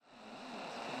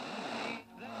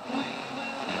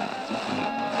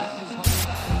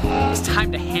It's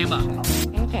time to ham up.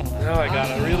 Now I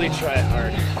gotta really try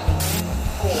hard.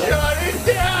 Shut it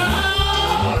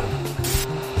down!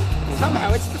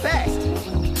 Somehow it's the best.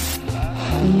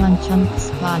 The Young Chunks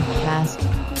Podcast.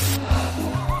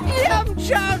 Yum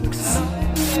Chunks!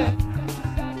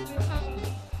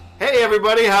 Hey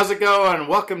everybody, how's it going?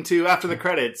 Welcome to After the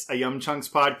Credits, a Yum Chunks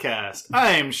podcast.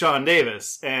 I'm Sean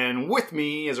Davis, and with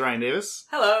me is Ryan Davis.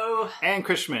 Hello. And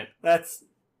Chris Schmidt. That's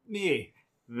me.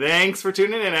 Thanks for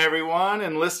tuning in, everyone,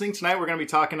 and listening. Tonight we're going to be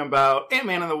talking about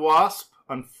Ant-Man and the Wasp.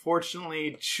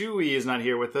 Unfortunately, Chewie is not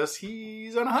here with us.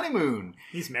 He's on a honeymoon.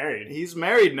 He's married. He's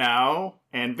married now,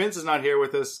 and Vince is not here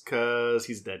with us because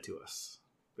he's dead to us,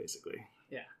 basically.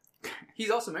 Yeah.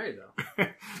 He's also married, though.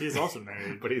 He's also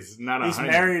married. But he's not on He's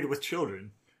honeymoon. married with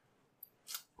children.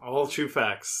 All true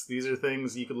facts. These are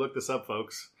things, you could look this up,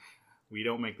 folks. We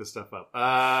don't make this stuff up.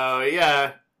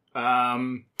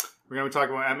 We're going to be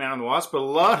talking about Ant-Man and the Wasp, but a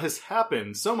lot has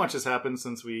happened. So much has happened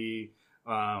since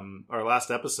our last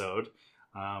episode.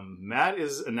 Matt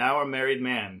is now a married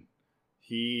man.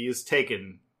 He is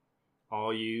taken.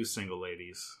 All you single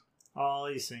ladies. All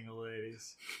you single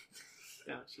ladies.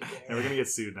 Don't you dare. And we're going to get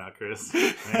sued now, Chris.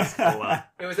 Thanks a lot.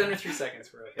 It was under 3 seconds.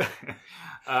 We're okay.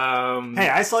 Hey,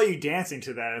 I saw you dancing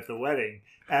to that at the wedding.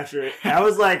 After it, I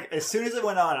was like, as soon as it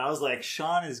went on, I was like,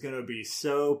 Sean is going to be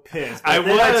so pissed. But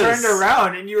then I turned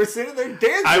around and you were sitting there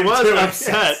dancing. I was to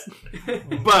upset,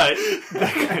 but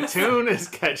the cartoon is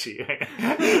catchy.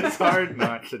 It's hard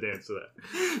not to dance to that,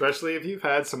 especially if you've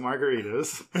had some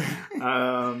margaritas.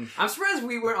 I'm surprised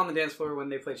we weren't on the dance floor when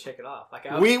they played Shake It Off. Like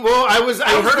I was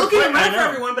heard looking it play- around for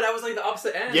everyone, but I was like the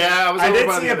opposite end. Yeah, I over did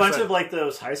by see the a bunch other of like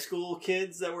those high school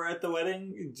kids that were at the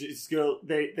wedding. Just go,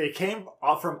 they came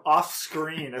off from off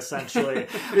screen essentially.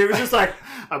 It was just like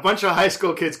a bunch of high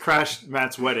school kids crashed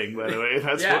Matt's wedding. By the way,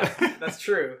 That's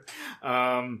true.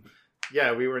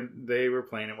 They were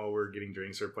playing it while we were getting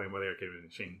drinks or playing by the arcade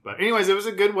machine. But anyways, it was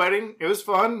a good wedding. It was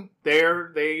fun. They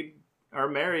are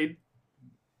married,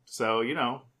 so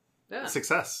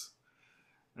success.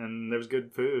 And there was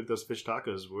good food. Those fish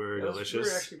tacos were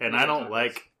delicious. And I don't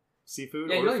like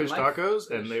seafood or fish tacos,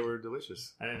 and they were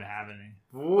delicious. I didn't have any.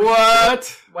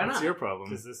 What? Why What's not? your problem?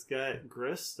 Because this got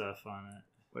gross stuff on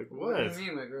it. Like What what? do you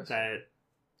mean by gross?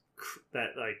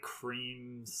 That like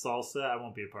cream salsa. I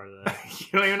won't be a part of that.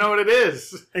 You don't even know what it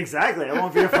is. Exactly. I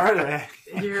won't be a part of that.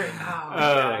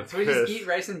 God. So we just Chris. eat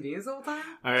rice and beans the whole time?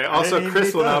 All right. I Also, didn't Chris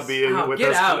even will eat not those. be with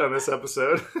Get us out. on this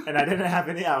episode. And I didn't have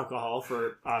any alcohol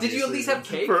for obvious Did you at least have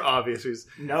reasons. cake? For obvious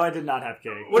reasons. No, I don't have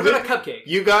cake. What about a cupcake?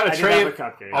 You got a I tray. didn't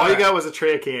have a cupcake. All you got was a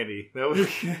tray of candy. That was.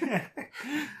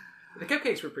 The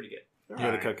cupcakes were pretty good.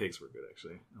 Yeah, the cupcakes were good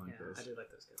actually. I like Yeah, those. I did like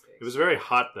those cupcakes. It was very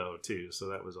hot though too, so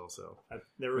that was also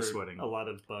There were sweating. a lot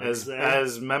of bugs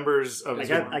as members of I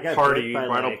the got party, bit by,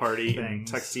 bridal like, party, in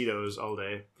things. tuxedos all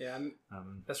day. Yeah,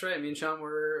 that's right. Me and Sean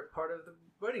were part of the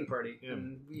wedding party,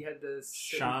 and we had to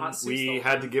sit in Sean, hot suits the We whole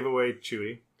had time. to give away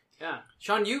Chewy. Yeah,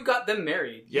 Sean, you got them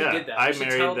married. Yeah, you did that. I You should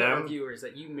married tell them. our viewers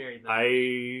that you married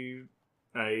them.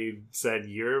 I said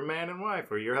you're man and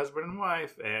wife, or you're husband and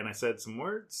wife, and I said some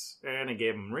words, and I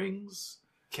gave them rings.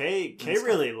 Kay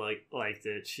really liked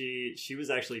it. She was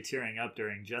actually tearing up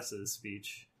during Jess's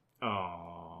speech.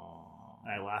 Oh,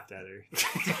 I laughed at her.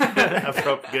 that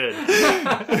felt good.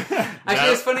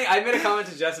 Actually, it's funny. I made a comment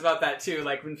to Jess about that too.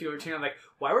 Like when people were tuning, I'm like,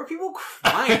 "Why were people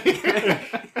crying?"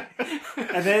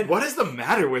 And then What is the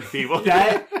matter with people?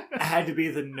 that had to be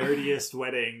the nerdiest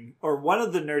wedding, or one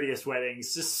of the nerdiest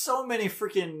weddings. Just so many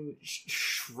freaking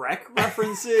Shrek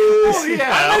references. Oh, yeah.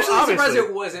 I'm actually surprised obviously.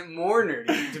 it wasn't more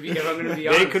nerdy. To be, if I'm going to be They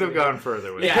honest, could have with you. gone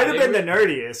further with It Yeah, it. could have they been the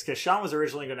nerdiest, because Sean was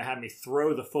originally going to have me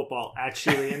throw the football at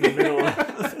Chewie in the middle of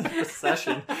the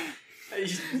session.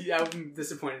 I'm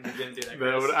disappointed you didn't do that.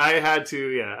 But Chris. I had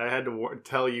to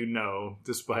tell you no,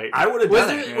 despite. I would have Was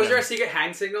done there, it. was there a secret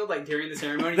hand signal like during the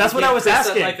ceremony? That's You what I gave was Chris,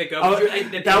 asking. Like the go. Oh,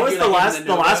 that was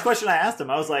the last question I asked him.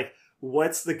 I was like,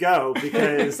 "What's the go?"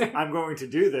 Because I'm going to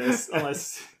do this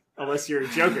unless you're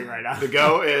joking right now. The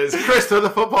go is Chris, throw the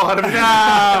football at him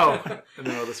now. In the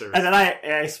middle of the service. And then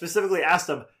I specifically asked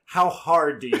him, "How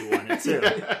hard do you want it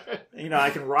to?" I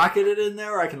can rocket it in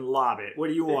there, or I can lob it. What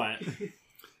do you want?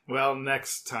 Well,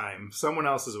 next time, someone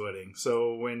else's wedding.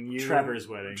 So when you Trevor's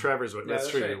wedding. Trevor's wedding. Yeah, That's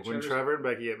that's true. right, When Trevor's- Trevor and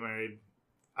Becky get married,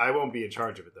 I won't be in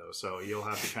charge of it though. So you'll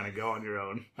have to kind of go on your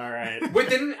own. All right. Wait,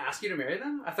 didn't ask you to marry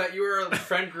them? I thought you were a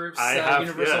friend group's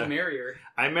universal marrier.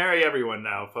 I marry everyone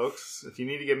now, folks. If you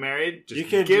need to get married, just You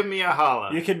could- give me a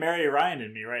holla. You can marry Ryan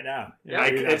and me right now. Yeah,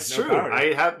 You have it's no true. power to-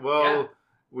 I have. Well,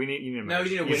 You need a No, you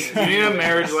need a witness. You need a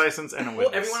marriage license and a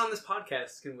witness. Well, everyone on this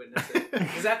podcast can witness it.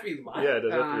 Does it have to be live? Yeah, does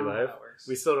it have to be I don't know how live? that works.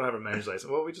 We still don't have a marriage license.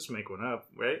 Well, we just make one up,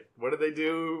 right? What did they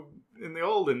do in the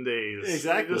olden days?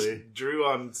 Exactly. They just drew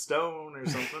on stone or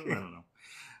something? I don't know.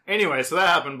 Anyway, so that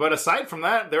happened. But aside from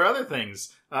that, there are other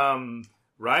things.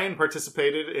 Ryan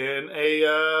participated in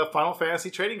a Final Fantasy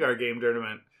trading card game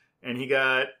tournament, and he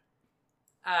got...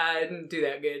 I didn't do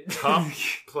that good. top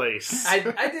place. I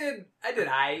did.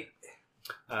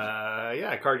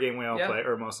 Yeah, a card game we all play,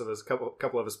 or most of us,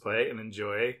 couple of us play and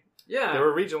enjoy. Yeah, there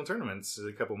were regional tournaments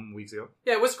a couple weeks ago.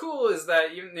 Yeah, what's cool is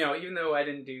that even though I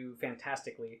didn't do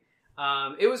fantastically,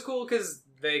 it was cool because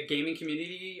the gaming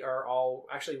community are all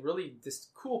actually really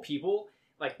just cool people.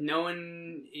 Like no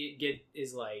one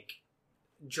is like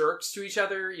jerks to each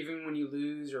other, even when you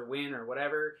lose or win or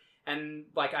whatever. And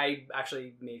like I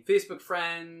actually made Facebook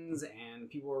friends, and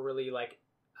people were really like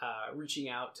reaching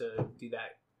out to do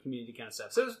that community kind of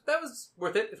stuff. So that was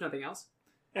worth it, if nothing else.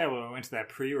 Yeah, when we went to that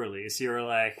pre-release, you were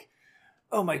like,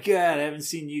 "Oh my god, I haven't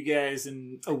seen you guys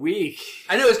in a week."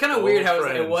 I know, it's kind of weird how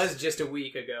it was just a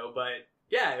week ago, but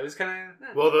yeah, it was kind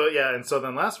of... Well, and so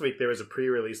then last week there was a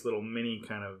pre-release little mini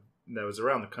kind of, that was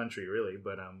around the country really,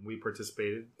 but we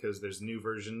participated because there's a new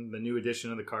version, the new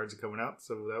edition of the cards are coming out,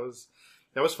 so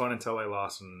that was fun until I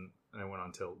lost and I went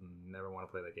on tilt and never want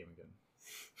to play that game again.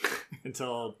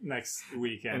 Until next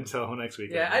weekend.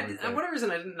 Yeah, for whatever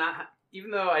reason I did not,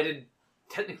 even though I did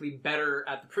technically better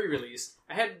at the pre-release,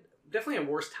 I had definitely a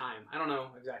worse time. I don't know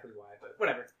exactly why, but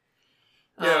whatever.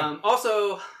 Yeah.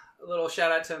 Also, a little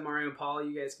shout out to Mario and Paul.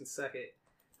 You guys can suck it.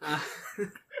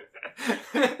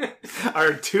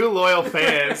 Our two loyal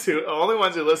fans, who only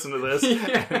ones who listen to this,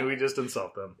 and we just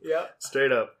insult them. Yep.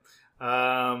 Straight up.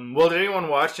 Well, did anyone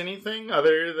watch anything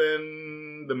other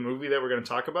than the movie that we're going to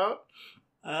talk about?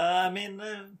 I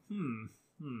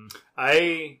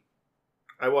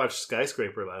watched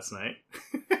Skyscraper last night.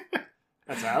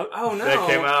 That's out? Oh, no. That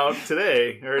came out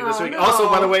today, or this week. No. Also,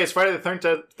 by the way, it's Friday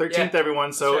the 13th,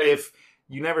 everyone. So right. If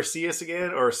you never see us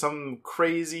again, or some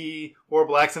crazy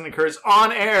horrible accident occurs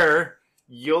on air,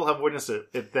 you'll have witnessed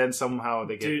it. Then somehow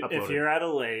they get uploaded. If you're at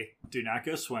a lake, do not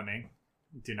go swimming.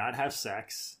 Do not have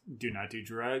sex. Do not do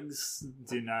drugs.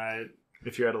 Do not...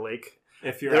 If you're at a lake.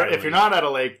 If you're not at a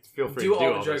lake, feel free to do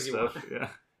all the drugs you want. Yeah.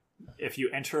 If you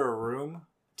enter a room,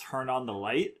 turn on the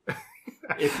light.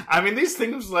 I mean, these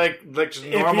things like just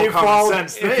normal common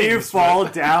sense things. If you fall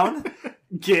down,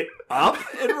 get up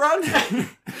and run.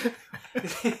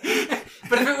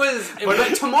 But if it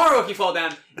was tomorrow, if you fall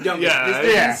down, don't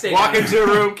get walk into a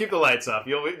room, keep the lights off.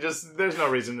 There's no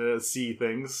reason to see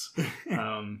things.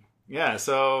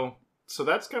 So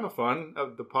that's kind of fun.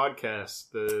 The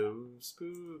podcast,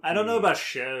 I don't know about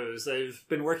shows. I've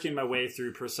been working my way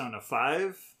through Persona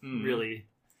 5. I'm really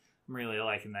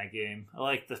liking that game. I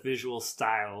like the visual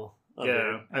style of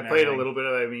it. I played a little bit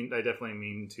of it. I definitely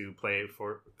mean to play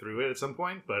through it at some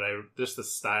point, but just the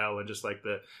style and just like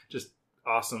the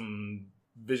awesome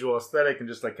visual aesthetic and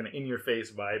just like kind of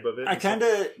in-your-face vibe of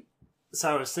it.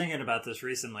 So I was thinking about this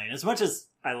recently, and as much as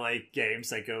I like games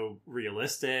that go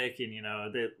realistic and,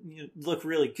 they look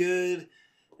really good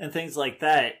and things like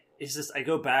that, it's just, I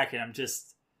go back and I'm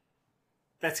just,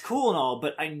 that's cool and all,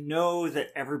 but I know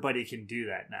that everybody can do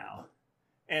that now.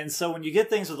 And so when you get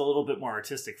things with a little bit more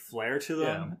artistic flair to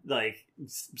them, like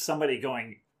somebody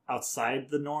going outside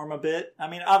the norm a bit, I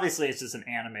mean, obviously it's just an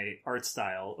anime art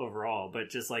style overall, but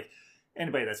just like,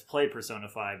 anybody that's played Persona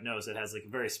 5 knows it has like a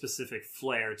very specific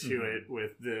flair to it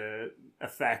with the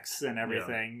effects and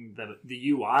everything. Yeah. The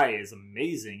UI is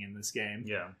amazing in this game.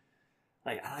 Yeah.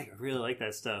 I really like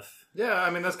that stuff. Yeah, I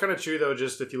mean, that's kind of true, though,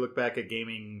 just if you look back at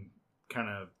gaming kind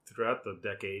of throughout the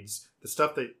decades, the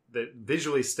stuff that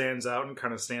visually stands out and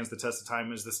kind of stands the test of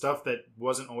time is the stuff that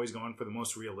wasn't always going for the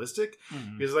most realistic.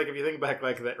 Mm-hmm. Because like if you think back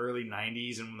like the early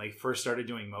 90s and when they first started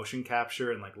doing motion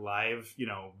capture and like live,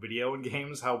 video in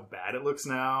games, how bad it looks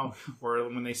now. Or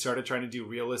when they started trying to do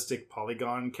realistic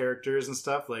polygon characters and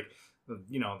stuff, like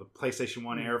the PlayStation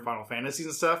 1 era Final Fantasies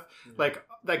and stuff, like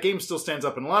that game still stands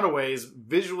up in a lot of ways,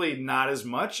 visually not as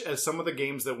much as some of the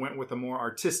games that went with a more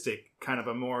artistic, kind of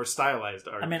a more stylized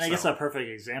art. I mean, I guess a perfect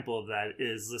example of that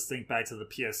is, let's think back to the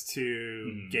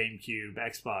PS2, GameCube,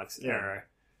 Xbox era.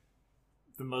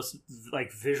 The most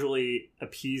visually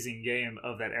appeasing game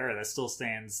of that era that still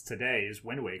stands today is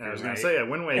Wind Waker. I was going to say,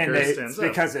 Wind Waker stands up.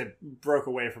 Because it broke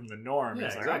away from the norm. Yeah,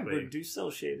 it's like, exactly. I'm going to do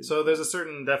cell shaded. So there's a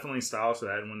certain definitely style to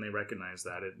that, and when they recognize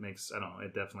that, it makes,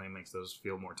 it definitely makes those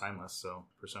feel more timeless. So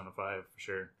Persona 5, for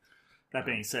sure. That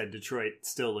being said, Detroit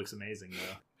still looks amazing,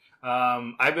 though.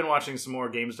 I've been watching some more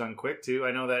Games Done Quick too.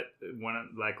 I know that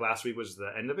last week was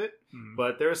the end of it,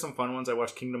 but there are some fun ones. I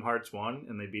watched Kingdom Hearts 1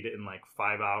 and they beat it in like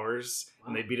 5 hours,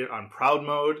 and they beat it on proud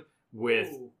mode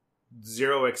with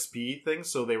 0 XP things,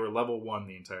 so they were level 1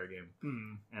 the entire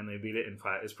game, and they beat it in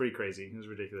 5. It's pretty crazy. It was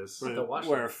ridiculous.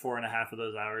 Where 4.5 of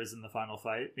those hours in the final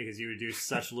fight because you would do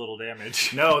such little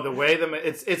damage. No, the way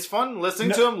it's fun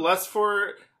listening to them, less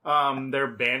for their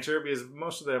banter, because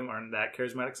most of them aren't that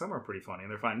charismatic. Some are pretty funny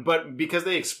and they're fun, but because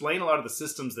they explain a lot of the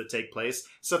systems that take place,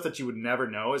 stuff that you would never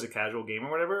know as a casual gamer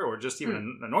or whatever, or just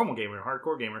even a normal gamer, a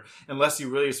hardcore gamer, unless you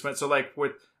really spent. So like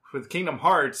with Kingdom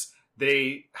Hearts,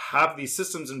 they have these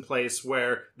systems in place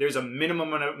where there's a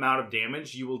minimum amount of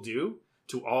damage you will do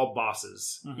to all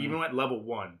bosses, even at level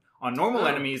 1. On normal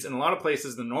enemies, in a lot of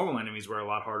places, the normal enemies were a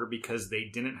lot harder because they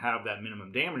didn't have that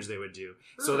minimum damage they would do.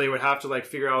 So they would have to like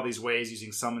figure out all these ways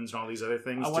using summons and all these other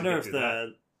things. I wonder if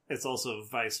it's also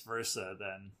vice versa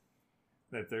then,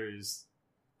 that there's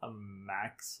a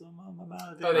maximum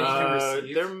amount of damage. That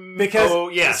you can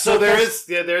Because so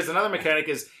there's another mechanic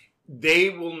is. They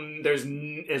will.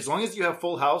 As long as you have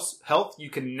full health, you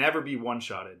can never be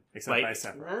one-shotted. Except by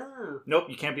Sephiroth. Nope,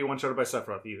 you can't be one-shotted by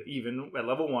Sephiroth either, even at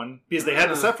level 1, because they had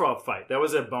the Sephiroth fight. That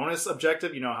was a bonus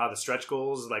objective. You know how the stretch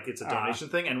goals, like it's a donation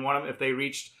thing, and one of them, if they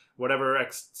reached whatever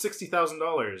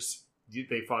 $60,000,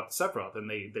 they fought Sephiroth, and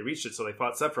they reached it, so they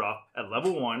fought Sephiroth at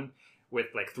level 1 with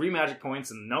like 3 magic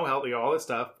points and no health, all that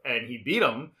stuff, and he beat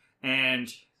him,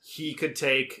 and he could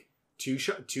take.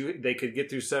 They could get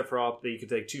through Sephiroth. You could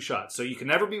take 2 shots. So you can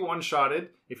never be one-shotted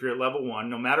if you're at level 1,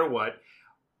 no matter what.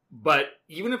 But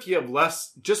even if you have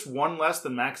just 1 less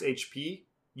than max HP,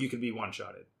 you could be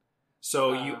one-shotted.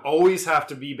 So you always have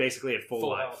to be basically at full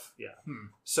life. Health. Yeah.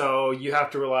 So you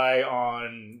have to rely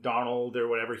on Donald or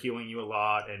whatever healing you a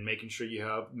lot and making sure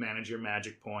you manage your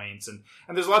magic points. And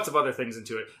there's lots of other things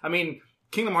into it. I mean,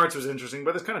 Kingdom Hearts was interesting,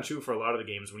 but it's kind of true for a lot of the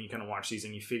games when you kind of watch these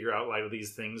and you figure out like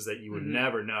these things that you would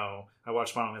never know. I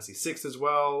watched Final Fantasy 6 as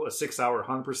well, a 6-hour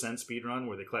 100% speedrun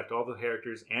where they collect all the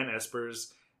characters and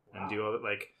espers and do all that,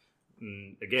 like,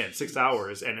 again, 6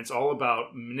 hours, and it's all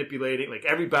about manipulating, like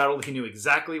every battle he knew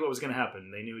exactly what was going to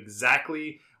happen. They knew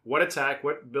exactly what attack,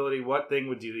 what ability, what thing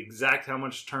would do, exact how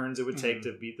much turns it would take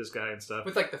to beat this guy and stuff.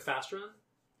 With like the fast run?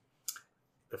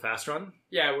 The fast run?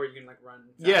 Yeah, where you can like run.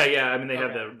 Yeah. I mean,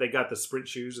 they got the sprint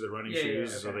shoes or the running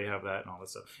shoes, so they have that and all that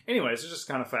stuff. Anyways, it's just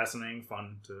kind of fascinating,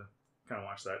 fun to kind of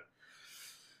watch that.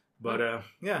 But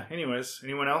anyways,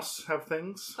 anyone else have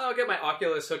things? I'll get my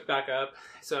Oculus hooked back up,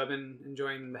 so I've been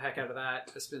enjoying the heck out of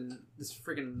that. This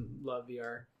freaking love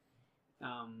VR.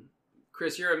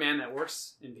 Chris, you're a man that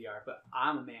works in VR, but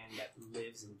I'm a man that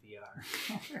lives in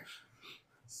VR.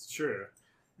 It's true.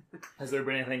 Has there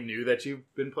been anything new that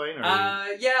you've been playing?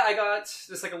 Yeah, I got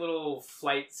this like a little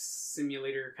flight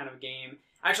simulator kind of game.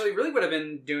 Actually, really what I've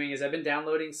been doing is I've been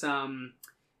downloading some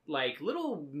like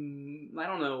little, I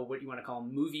don't know what you want to call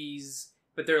them, movies,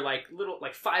 but they're like little,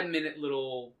 like 5-minute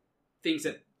little things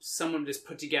that someone just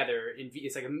put together.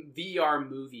 It's like a VR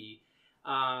movie.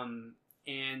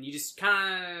 And you just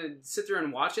kind of sit there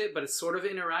and watch it, but it's sort of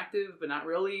interactive, but not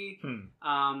really.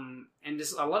 And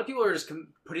just a lot of people are just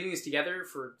putting these together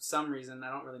for some reason.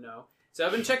 I don't really know. So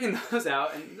I've been checking those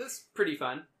out, and that's pretty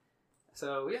fun.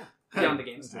 So yeah, beyond the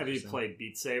games. Have you played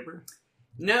Beat Saber?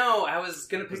 No, I was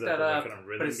gonna pick that up. Like a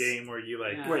rhythm game where you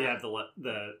like where you have the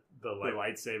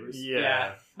lightsabers.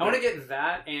 Yeah. I want to get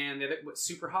that and the other,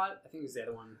 Super Hot. I think it was the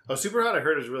other one. Oh, Super Hot I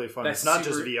heard is really fun. That's it's not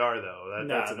just VR though.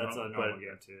 That's a normal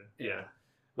game too. Yeah.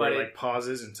 But it like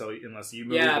pauses unless you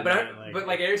move. Yeah, but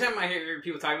like every time I hear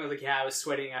people talking about I was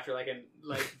sweating after like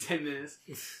 10 minutes.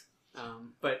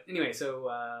 But anyway, so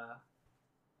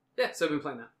so I've been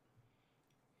playing that.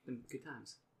 Been good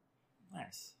times.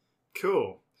 Nice.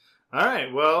 Cool. All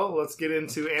right, well, let's get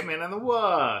into Ant-Man and the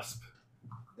Wasp.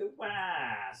 The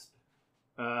Wasp.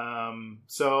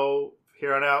 So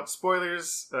here on out,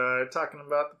 spoilers, talking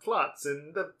about the plots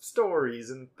and the stories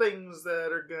and things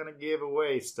that are gonna give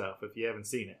away stuff if you haven't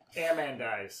seen it. Ant-Man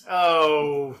dies.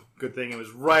 Oh, good thing it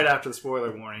was right after the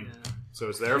spoiler warning. Yeah. So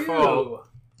it's their fault.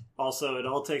 Also, it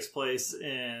all takes place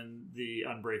in the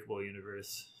Unbreakable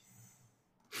universe.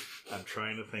 I'm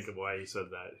trying to think of why you said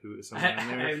that. Who is someone in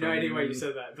there? I have no idea why you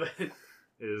said that, but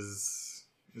is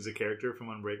a character from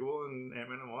Unbreakable in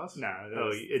Ant-Man and the Wasp?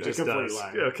 No, it just does.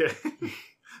 Lie. Okay.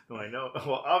 Well, I know.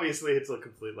 Well, obviously it's a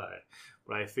complete lie,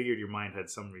 but I figured your mind had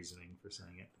some reasoning for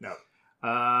saying it. No.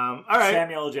 All right.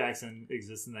 Samuel L. Jackson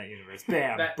exists in that universe.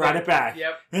 Bam! Brought it back.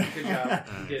 Yep. Good job.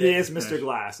 He is Mr.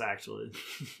 Glass, actually.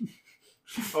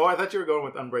 Oh, I thought you were going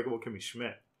with Unbreakable Kimmy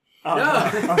Schmidt. Oh,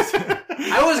 No.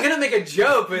 I was gonna make a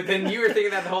joke, but then you were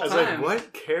thinking that the whole I was time. like,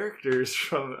 what characters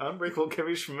from Unbreakable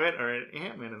Kimmy Schmidt are in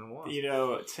Ant-Man and the Wasp? You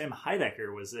know, Tim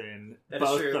Heidecker was in That is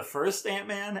both true. the first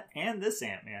Ant-Man and this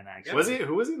Ant-Man, actually. Was he?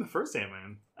 Who was he in the first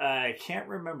Ant-Man? I can't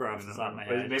remember off the top of my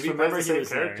head. Maybe Just he remember plays the he same was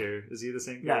there. character. Is he the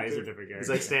same No, character? he's a different He's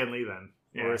character. like Stan Lee then.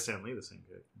 Yeah. Or is Stan Lee the same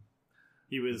character?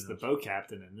 He was the boat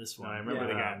captain in this one. I remember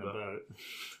the that, guy in the but-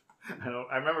 boat.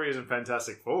 I remember he was in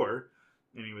Fantastic Four,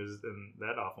 and he was in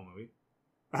that awful movie.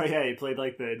 Oh yeah, he played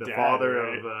like the The dad, father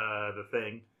right? of the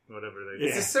Thing, whatever they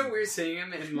It's Yeah. just so weird seeing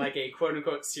him in like a quote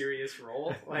unquote serious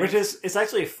role. Like, Which is, it's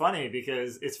actually funny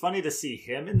because it's funny to see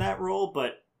him in that role,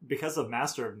 but because of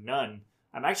Master of None,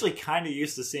 I'm actually kind of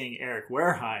used to seeing Eric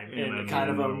Wareheim in a kind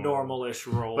of a normal-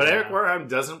 normalish role. But Eric now. Wareheim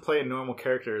doesn't play a normal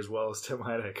character as well as Tim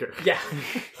Heidecker. yeah,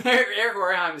 Eric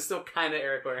Wareheim is still kind of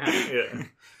Eric Wareheim. Yeah.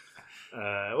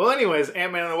 Well, anyways,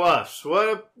 Ant-Man and the Wasp.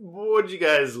 Would you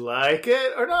guys like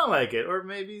it or not like it, or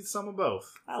maybe some of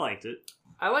both? I liked it.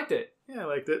 I liked it. Yeah, I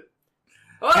liked it.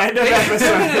 Well, End of thanks for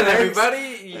episode. tuning in,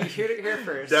 everybody. You heard it here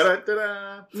first.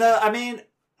 Da-da-da-da. No, I mean,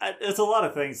 there's a lot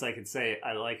of things I could say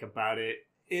I like about it.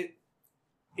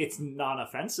 It's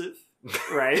non-offensive,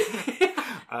 right?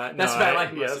 That's No, what I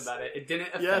like most yes. about it. It didn't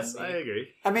offend Yes, me. I agree.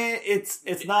 I mean,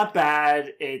 it's not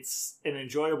bad. It's an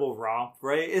enjoyable romp,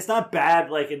 right? It's not bad,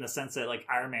 like, in the sense that, like,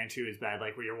 Iron Man 2 is bad,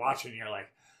 like, where you're watching and you're like,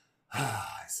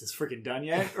 is this freaking done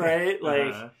yet, right?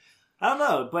 Like, I don't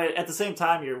know, but at the same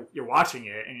time, you're watching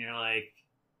it and you're like,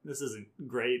 this isn't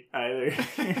great either.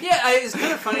 Yeah, it's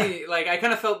kind of funny. Like, I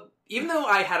kind of felt, even though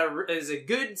I had it was a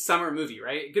good summer movie,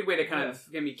 right? A good way to kind of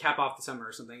get me cap off the summer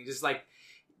or something. Just like,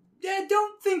 yeah,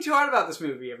 don't think too hard about this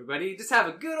movie, everybody. Just have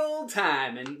a good old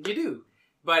time, and you do.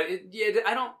 But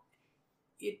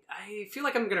I feel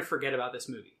like I'm gonna forget about this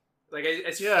movie. Like,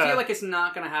 I feel like it's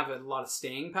not gonna have a lot of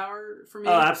staying power for me.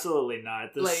 Oh, absolutely not.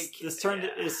 Like,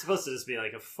 It's supposed to just be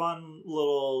like a fun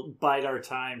little bide our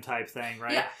time type thing,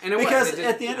 right? Yeah, and it was. Because It just-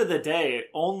 at the end of the day,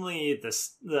 only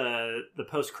the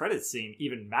post credit scene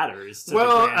even matters. To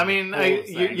Well, the grand I mean, whole of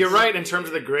things. you're right in terms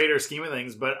of the greater scheme of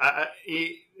things, but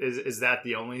is that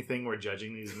the only thing we're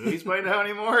judging these movies by now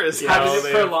anymore? Is how how did they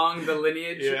it prolong the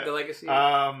lineage, Yeah. the legacy?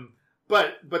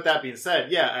 But that being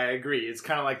said, yeah, I agree. It's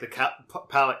kind of like the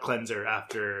palate cleanser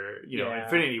after Yeah.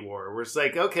 Infinity War, where it's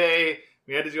like, okay,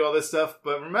 we had to do all this stuff,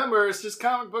 but remember, it's just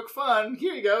comic book fun.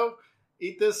 Here you go,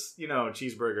 eat this,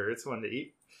 cheeseburger. It's fun to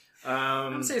eat. I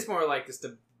would say it's more like just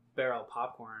a barrel of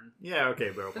popcorn. Yeah, okay,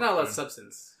 barrel. There's not a lot of popcorn.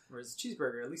 substance. Whereas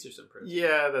cheeseburger, at least there's some protein.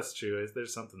 Yeah, that's true.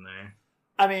 There's something there.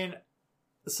 I mean,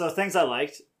 so things I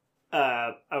liked.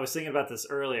 I was thinking about this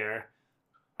earlier.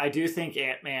 I do think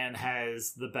Ant-Man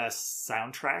has the best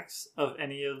soundtracks of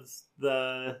any of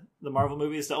the Marvel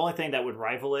movies. The only thing that would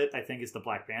rival it, I think, is the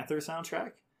Black Panther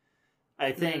soundtrack.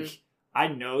 I think I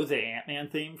know the Ant-Man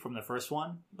theme from the first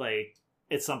one. Like,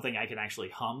 it's something I can actually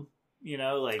hum.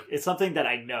 Like, it's something that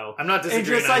I know. I'm not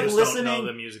disagreeing. just, I like, just don't know listening-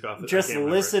 the music off the Just I can't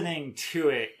remember. listening to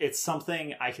it, it's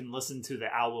something I can listen to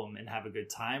the album and have a good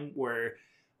time, where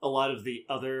a lot of the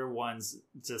other ones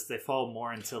they fall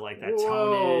more into like that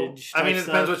Whoa. tonnage. I mean, it type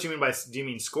depends stuff. what you mean by. Do you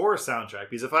mean score or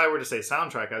soundtrack? Because if I were to say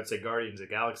soundtrack, I would say Guardians of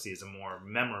the Galaxy is a more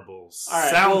memorable All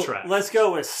right, well, soundtrack. let's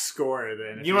go with score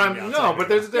then. if You know what you're I'm, gonna no, talk but about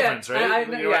there's a it. difference, Yeah, right? I You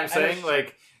know know what I'm what saying? you're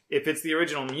Like, if it's the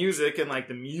original music and like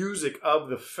the music of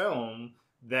the film,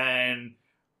 then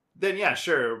yeah,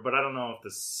 sure. But I don't know if the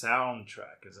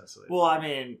soundtrack is necessarily. Well, I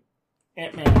mean,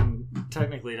 Ant-Man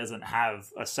technically doesn't have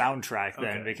a soundtrack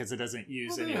then Okay. because it doesn't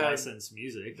use Well, any they had- licensed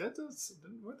music. that does.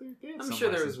 They had I'm some sure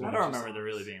there was license one. I music. don't remember there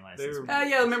really being licensed. were- music.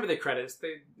 Yeah, I remember the credits.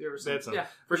 There were some. They had some. Yeah.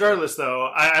 Regardless, though,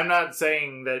 I'm not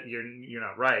saying that you're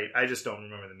not right. I just don't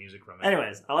remember the music from it.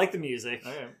 Anyways, I like the music.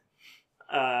 Okay.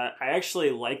 I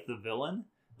actually like the villain,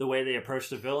 the way they approach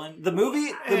the villain. The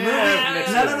movie. mixed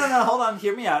No, feelings. hold on.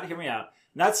 Hear me out.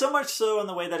 Not so much so in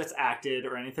the way that it's acted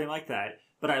or anything like that,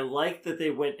 but I like that they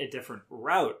went a different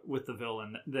route with the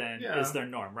villain than Yeah. is their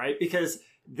norm, right? Because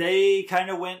they kind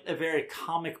of went a very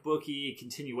comic booky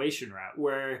continuation route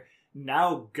where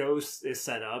now Ghost is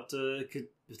set up to could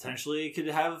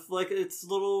have like its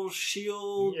little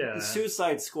shield Yeah.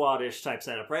 Suicide Squad-ish type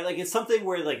setup, right? Like it's something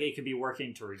where like it could be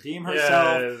working to redeem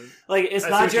herself. Yeah. Like it's I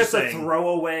see not what you're just a saying.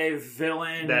 throwaway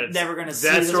villain. That's- Never going to see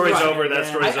That this story's villain over. That again.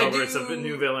 story's I over. It's a do-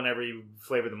 new villain every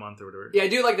flavor of the month or whatever. Yeah, I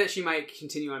do like that she might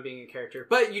continue on being a character.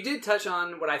 But you did touch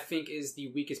on what I think is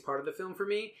the weakest part of the film for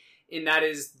me, and that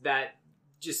is that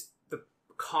just the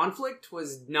conflict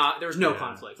was not... There was no Yeah.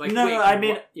 conflict. Like, No, wait, I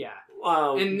mean- what- yeah.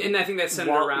 And I think that's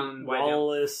centered around White Devil.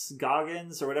 Wallace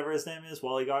Goggins or whatever his name is,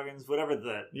 Wally Goggins, whatever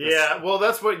the Yeah, well,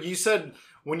 that's what you said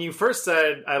when you first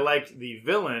said I liked the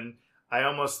villain. I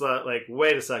almost thought, like,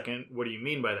 wait a second, what do you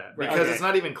mean by that? Right. Because Okay. it's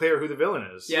not even clear who the villain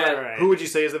is. Yeah. Right. Who would you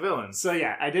say is the villain? So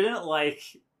yeah, I didn't like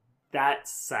that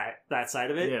side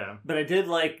of it. Yeah. But I did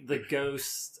like the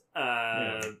ghost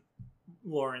Yeah.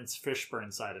 Lawrence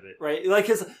Fishburne side of it, right? Like,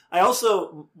 cause I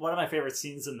also, one of my favorite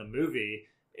scenes in the movie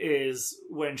is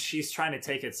when she's trying to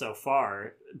take it so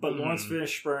far, but Lawrence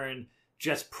Fishburne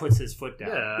just puts his foot down,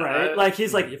 Yeah, right? Like,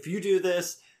 he's like, if you do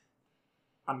this,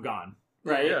 I'm gone.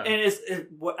 Right, Yeah. and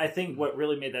what I think what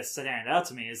really made that stand out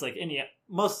to me is like in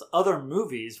most other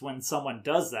movies, when someone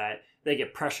does that, they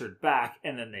get pressured back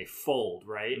and then they fold,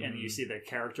 right, and you see their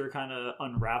character kind of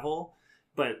unravel.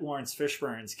 But Lawrence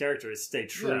Fishburne's character has stayed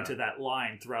true to that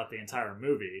line throughout the entire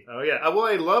movie. Oh yeah, well,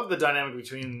 I love the dynamic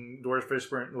between Lawrence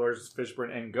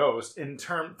Fishburne, and Ghost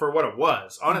for what it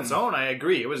was. On its own, I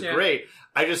agree, it was great.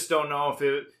 I just don't know if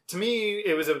it. To me,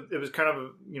 it was kind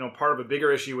of a, part of a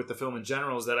bigger issue with the film in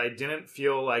general is that I didn't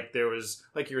feel like there was,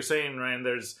 like you were saying, Ryan.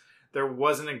 There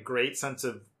wasn't a great sense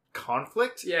of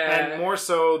conflict, and more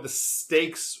so the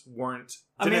stakes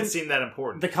didn't seem that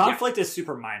important. The conflict is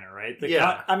super minor, right?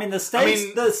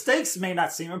 The stakes may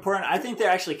not seem important. I think they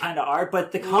actually kind of are,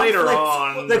 but the conflict, later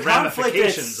on, the the conflict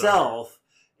ramifications itself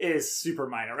is super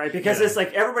minor, right? Because it's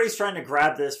like everybody's trying to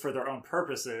grab this for their own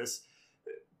purposes,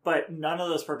 but none of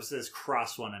those purposes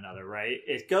cross one another, right?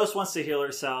 If Ghost wants to heal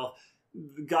herself,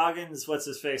 Goggins, what's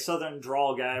his face, Southern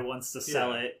Drawl guy wants to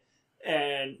sell it,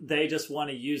 and they just want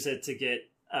to use it to get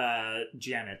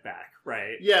Janet back,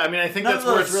 right? Yeah, I think None that's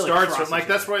of where it those really starts from. cross Like each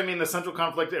that's other. where the central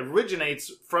conflict originates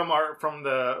from our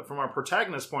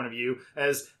protagonist's point of view,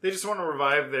 as they just want to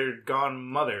revive their gone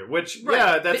mother. Which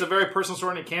that's a very personal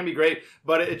story and it can be great,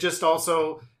 but it just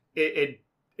also it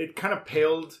kind of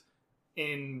paled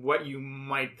in what you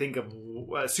might think of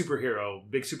a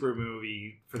big super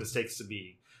movie for the stakes to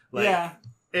be. Like, yeah.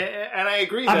 And I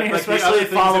agree that the especially other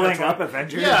things following in up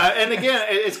Avengers. Yeah, and again,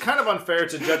 it's kind of unfair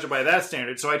to judge it by that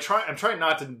standard. So I'm trying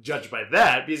not to judge by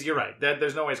that, because you're right. That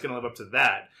there's no way it's going to live up to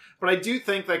that. But I do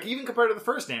think, like, even compared to the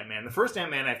first Ant-Man,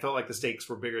 I felt like the stakes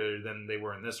were bigger than they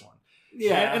were in this one.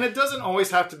 Yeah. And it doesn't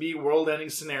always have to be world-ending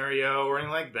scenario or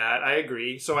anything like that. I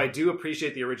agree. So I do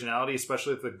appreciate the originality,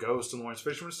 especially with the Ghost and Lawrence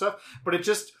Fishburne stuff. But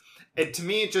to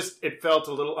me, it felt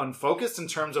a little unfocused in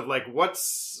terms of, like, what?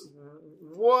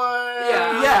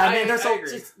 Yeah,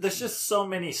 there's just so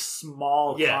many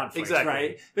small conflicts, exactly.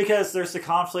 right? Because there's the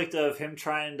conflict of him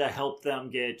trying to help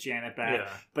them get Janet back,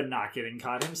 but not getting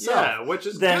caught himself. Yeah, which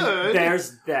is then good.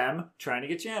 There's them trying to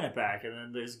get Janet back, and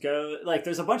then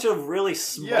there's a bunch of really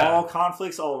small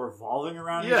conflicts all revolving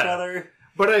around each other.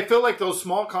 But I feel like those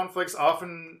small conflicts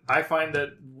often, I find that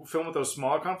film with those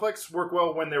small conflicts work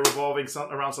well when they're revolving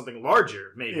around something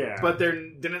larger, maybe. Yeah. But there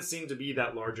didn't seem to be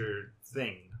that larger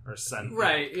thing or sense.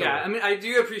 Right, yeah. I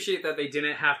do appreciate that they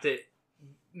didn't have to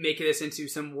make this into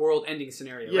some world-ending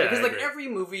scenario. Yeah, Because, I agree. every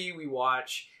movie we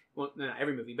watch, well, not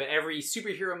every movie, but every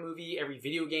superhero movie, every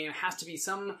video game has to be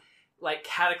some,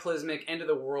 cataclysmic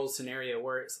end-of-the-world scenario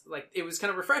where it's, it was kind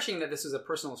of refreshing that this was a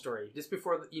personal story. Just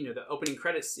before, the opening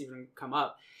credits even come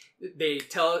up, they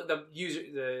tell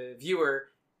the viewer,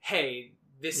 hey,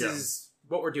 this is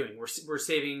what we're doing. We're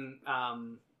saving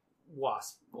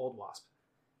Wasp, Old Wasp.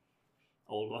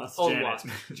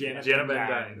 Janet Van Dyne.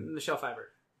 Dyne. Michelle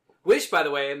Pfeiffer. Which, by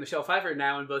the way, Michelle Pfeiffer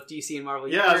now in both DC and Marvel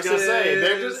Yeah, I was universes. gonna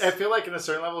say I feel like in a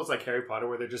certain level it's like Harry Potter,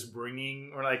 where they're just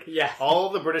bringing,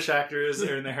 all the British actors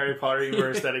are in the Harry Potter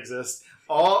universe that exists.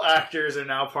 All actors are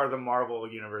now part of the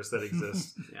Marvel universe that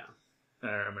exists.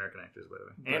 American actors, by the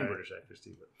way, and British actors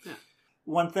too. But.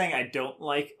 One thing I don't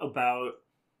like about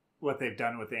what they've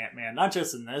done with Ant-Man, not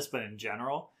just in this but in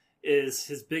general, is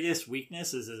his biggest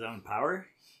weakness is his own power.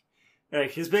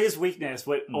 Like, his biggest weakness,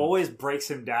 what always breaks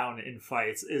him down in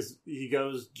fights, is he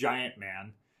goes Giant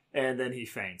Man, and then he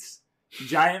faints.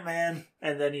 Giant Man,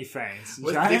 and then he faints.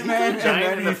 Giant Man, and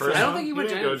then he faints. I don't think he went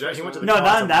Giant. He went to the No,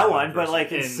 not in that Quantum one, but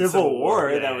Universe in Civil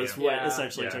War, that was what Yeah.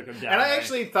 essentially took him down. And I right?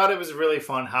 actually thought it was really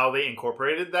fun how they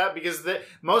incorporated that, because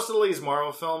most of these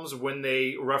Marvel films, when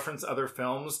they reference other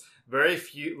films, very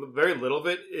little of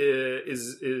it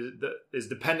is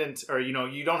dependent, or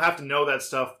you don't have to know that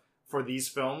stuff for these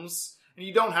films. And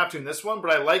you don't have to in this one,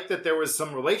 but I like that there was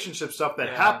some relationship stuff that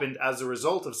happened as a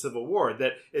result of Civil War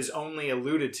that is only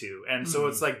alluded to. And so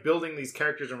it's like building these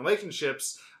characters and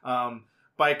relationships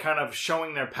by kind of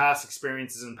showing their past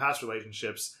experiences and past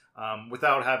relationships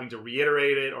without having to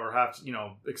reiterate it or have,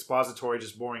 expository,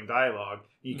 just boring dialogue.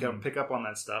 You can pick up on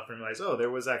that stuff and realize, there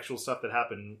was actual stuff that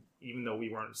happened even though we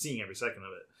weren't seeing every second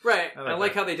of it. Right. I I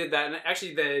like how they did that. And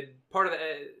actually, the part of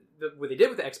what they did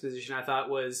with the exposition, I thought,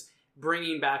 was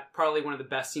bringing back probably one of the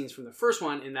best scenes from the first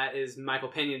one, and that is Michael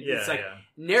Pena. Yeah, It's like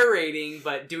narrating,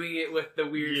 but doing it with the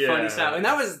weird, funny style. And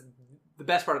that was the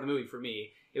best part of the movie for me.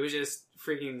 It was just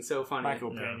freaking so funny.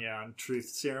 Michael Pena on Truth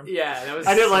Serum. Yeah, that was.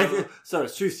 I did like it. So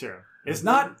it's Truth Serum. It's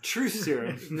not Truth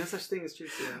Serum. No such thing as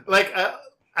Truth Serum. Like,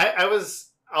 I was...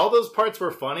 All those parts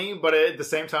were funny, but at the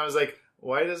same time, I was like,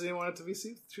 why doesn't he want it to be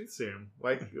Truth Serum?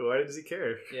 Why does he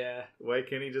care? Yeah. Why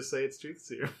can't he just say it's Truth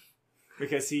Serum?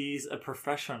 Because he's a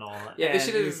professional. Yeah, they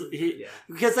should have.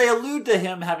 Because they allude to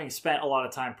him having spent a lot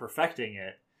of time perfecting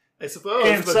it. I suppose.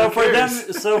 And but so who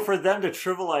cares? for them to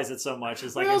trivialize it so much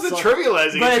is like Well, it's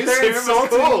trivializing. But Truth they're Serum is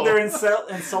insulting. cool. They're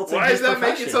insulting. Why his is that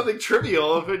profession. making something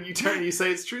trivial when you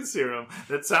say it's Truth Serum?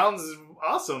 That sounds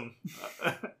awesome.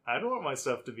 I don't want my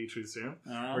stuff to be Truth Serum.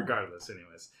 Regardless,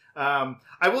 anyways.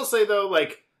 I will say though,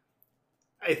 like,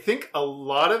 I think a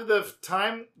lot of the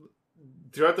time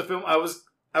throughout the film, I was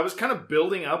kind of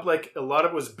building up. Like, a lot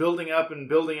of it was building up and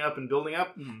building up and building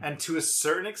up, and to a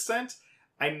certain extent,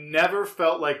 I never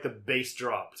felt like the bass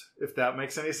dropped, if that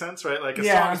makes any sense, right? Like, a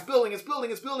song is building, it's building,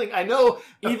 it's building. I know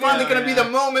it's finally going to be the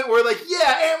moment where, like,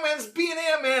 yeah, Ant-Man's being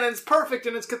Ant-Man, and it's perfect,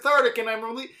 and it's cathartic, and I'm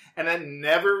really... And that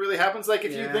never really happens. Like,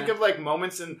 if you think of, like,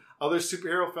 moments in other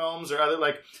superhero films or other,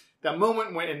 like... That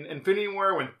moment when in Infinity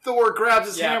War when Thor grabs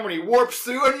his hammer and he warps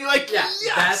through and you're like, yes!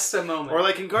 That's the moment. Or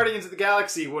like in Guardians of the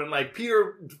Galaxy when like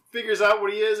Peter figures out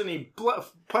what he is and he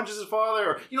punches his father.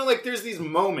 Or, you know, like there's these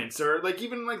moments. Or like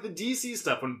even like the DC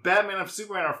stuff when Batman and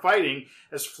Superman are fighting,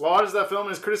 as flawed as that film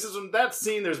is, criticism, that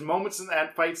scene, there's moments in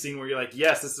that fight scene where you're like,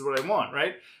 yes, this is what I want,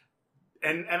 right?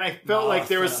 And I felt like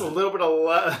there was a little bit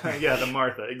of... the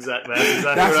Martha, exactly. That's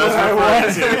exactly what I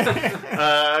was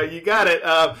referring to. You got it.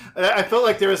 I felt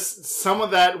like there was some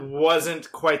of that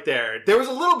wasn't quite there. There was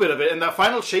a little bit of it. In the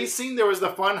final chase scene, there was the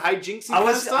fun hijinksy kind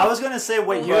of stuff. I was going to say,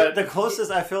 the closest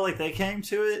I feel like they came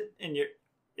to it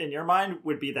in your mind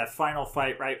would be that final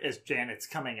fight, right, as Janet's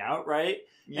coming out, right?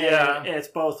 Yeah. And it's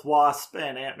both Wasp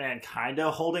and Ant-Man kind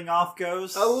of holding off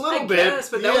Ghost. A little bit. Yes,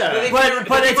 but but they've it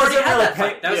already doesn't had really that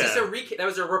fight. That was yeah. just that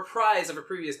was a reprise of a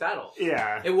previous battle.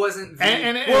 Yeah. It wasn't...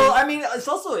 Well, I mean, it's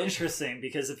also interesting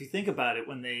because if you think about it,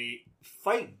 when they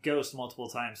fight Ghost multiple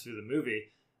times through the movie,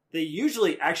 they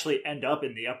usually actually end up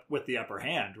with the upper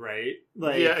hand, right?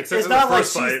 Like, yeah, except it's for not the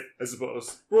first like fight, I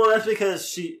suppose. Well, that's because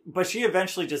she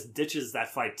eventually just ditches that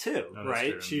fight too,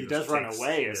 right? True. She does run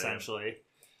away, essentially.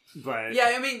 But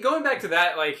yeah, I mean, going back to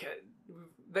that, like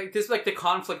this, like the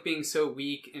conflict being so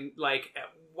weak, and like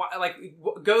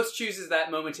Ghost chooses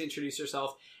that moment to introduce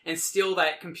herself and steal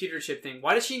that computer chip thing.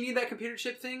 Why does she need that computer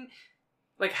chip thing?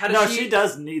 Like, how does she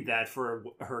does need that for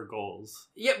her goals.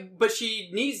 Yeah, but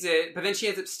she needs it, but then she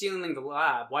ends up stealing the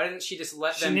lab. Why didn't she just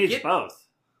let them She needs both.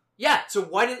 Yeah, so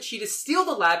why didn't she just steal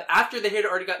the lab after they had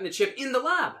already gotten the chip in the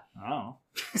lab? Oh.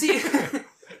 See,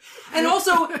 and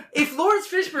also, if Lawrence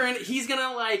Fishburne, he's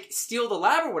gonna, like, steal the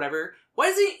lab or whatever, why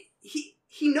does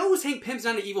he knows Hank Pym's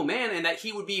not an evil man and that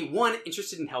he would be, one,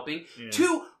 interested in helping. Yeah.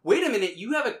 Two, wait a minute,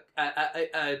 you have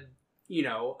a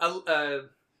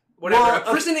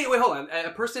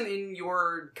person in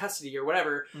your custody or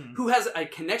whatever who has a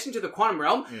connection to the quantum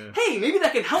realm. Yeah. Hey, maybe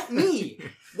that can help me.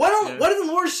 Why doesn't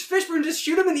Lawrence Fishburne just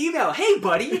shoot him an email? Hey,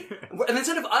 buddy. And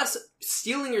instead of us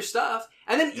stealing your stuff,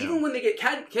 and then even when they get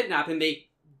kidnapped and they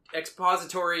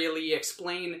expositorially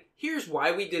explain, here's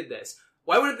why we did this.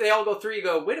 Why wouldn't they all go through and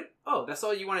go, that's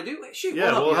all you want to do? Shoot,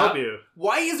 we'll help you.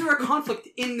 Why is there a conflict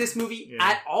in this movie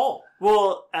at all?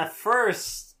 Well, at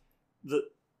first,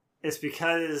 it's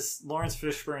because Lawrence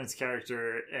Fishburne's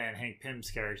character and Hank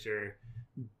Pym's character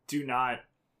do not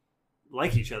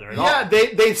like each other at all. Yeah,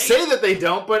 they say that they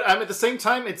don't, but at the same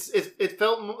time, it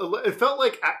felt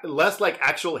like less like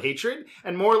actual hatred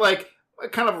and more like a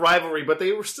kind of rivalry. But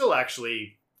they were still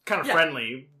actually kind of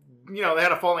friendly. You know, they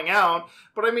had a falling out,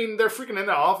 but I mean, they're freaking in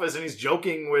the office and he's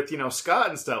joking with Scott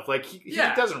and stuff. Like he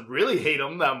doesn't really hate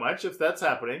him that much if that's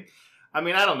happening. I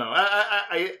mean, I don't know.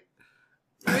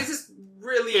 It's just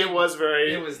really... It was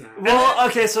not. Well,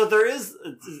 okay, so there is...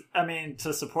 I mean,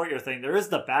 to support your thing, there is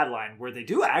the bad line where they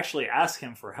do actually ask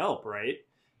him for help, right?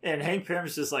 And Hank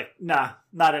Pym's just like, nah,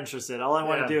 not interested. All I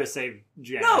want to do is save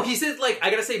Janet. No, he said, like,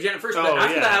 I gotta save Janet first, but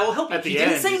after that I will help you. He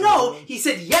didn't say no. He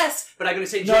said yes, but I'm gonna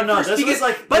save Janet first.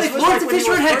 But if Lawrence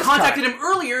Fishburne had contacted him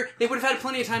earlier, they would have had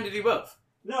plenty of time to do both.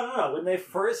 No. When they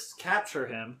first capture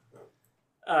him...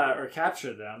 or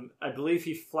capture them, I believe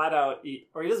he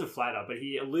doesn't flat out, but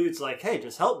he alludes like, hey,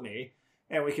 just help me,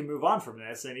 and we can move on from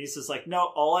this. And he's just like,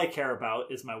 no, all I care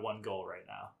about is my one goal right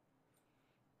now.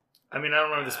 I mean, I don't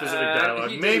remember the specific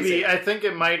dialogue. Maybe, I think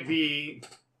it might be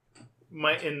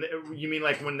You mean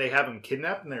like when they have them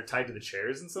kidnapped and they're tied to the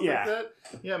chairs and stuff Yeah. like that?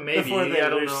 Yeah, maybe. Before they I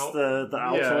don't released know. the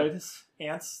Yeah. Altoid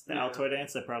ants, Yeah. Altoid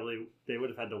ants, they would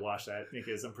have had to wash that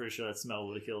because I'm pretty sure that smell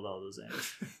would have killed all those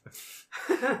ants.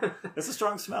 It's a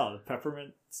strong smell.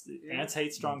 Peppermint ants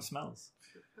hate strong smells.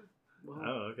 Well,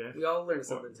 Oh, okay. we all learned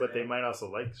something today. But they might also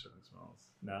like strong smells.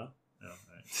 No, No,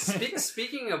 right.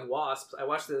 Speaking of wasps, I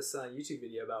watched this YouTube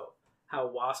video about how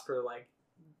wasps are like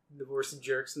the worst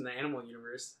jerks in the animal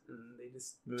universe, and they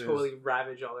just It is. totally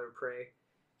ravage all their prey.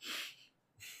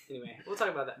 Anyway, we'll talk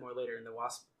about that more later in the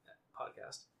wasp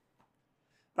podcast.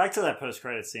 back to that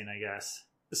post-credit scene, I guess.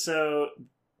 So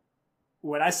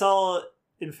when I saw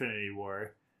Infinity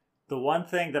War, the one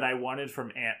thing that I wanted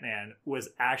from Ant-Man was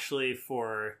actually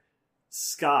for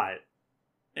Scott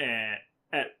and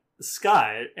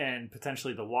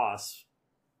potentially the Wasp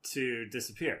to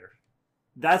disappear.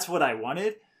 That's what I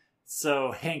wanted.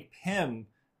 So Hank Pym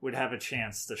would have a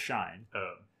chance to shine.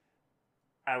 Oh.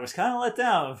 I was kind of let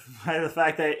down by the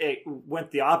fact that it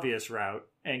went the obvious route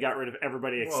and got rid of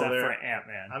everybody except for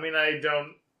Ant-Man. I mean, I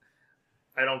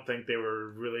don't think they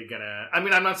were really gonna. I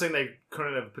mean, I'm not saying they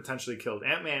couldn't have potentially killed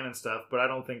Ant-Man and stuff, but I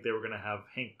don't think they were gonna have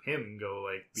Hank Pym go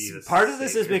like be the Part of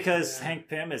this is savior. because Yeah. Hank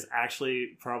Pym is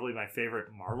actually probably my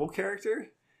favorite Marvel character.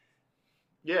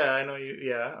 Yeah, I know you.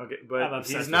 Yeah, okay, I'm but obsessed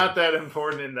he's with not him. that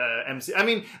important in the MC. I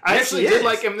mean, I Yes, actually he did is.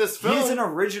 like him in this film. He's an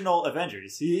original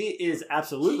Avengers. He is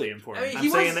absolutely important. I mean, I'm he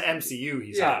saying was- the MCU.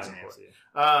 He's Yeah. not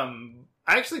important.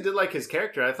 I actually did like his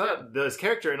character. I thought his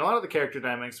character and a lot of the character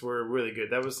dynamics were really good.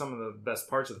 That was some of the best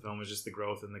parts of the film, was just the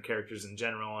growth and the characters in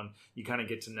general, and you kind of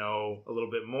get to know a little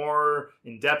bit more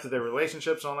in depth of their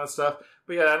relationships and all that stuff.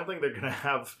 But yeah, I don't think they're gonna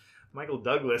have Michael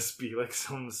Douglas be like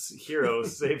some hero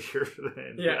savior for the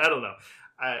end. Yeah. I don't know.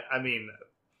 I mean,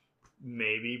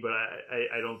 maybe, but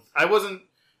I don't. I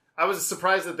was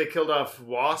surprised that they killed off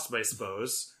Wasp, I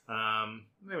suppose.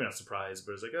 Maybe not surprised,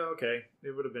 but it's like, oh, okay.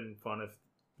 It would have been fun if,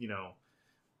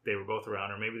 they were both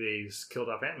around, or maybe they just killed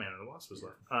off Ant-Man and the Wasp was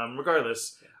left.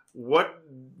 Regardless, what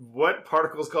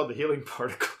particle is called the healing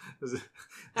particle? Is it,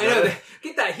 I know.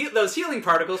 Get those healing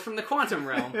particles from the quantum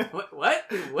realm. What? What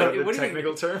the do you mean?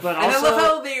 technical term? But And I also, love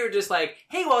how they were just like,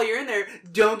 "Hey, while you're in there,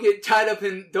 don't get tied up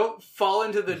in, don't fall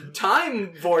into the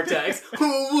time vortex."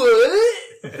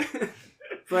 What?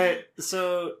 but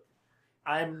so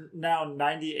I'm now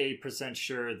 98%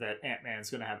 sure that Ant-Man is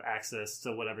going to have access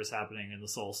to whatever's happening in the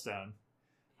Soul Stone.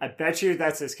 I bet you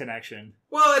that's his connection.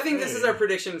 Well, I think this is our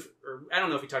prediction. Or I don't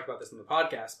know if we talked about this in the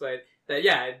podcast, but that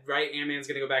right, Ant-Man's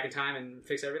going to go back in time and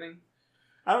fix everything.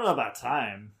 I don't know about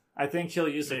time. I think he'll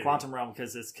use the Maybe. quantum realm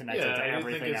because it's connected to I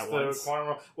everything think it's at the once. quantum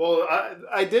realm. Well,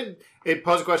 I did. It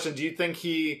posed a question. Do you think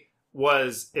he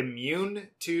was immune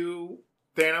to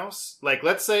Thanos? Like,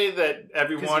 let's say that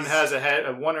everyone has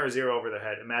a 1 or a 0 over their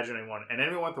head, imagining 1, and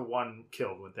everyone with the 1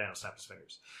 killed when Thanos snapped his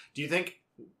fingers. Do you think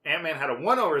Ant-Man had a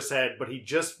 1 over his head, but he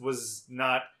just was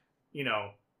not,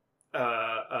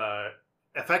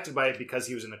 affected by it because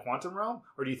he was in the quantum realm?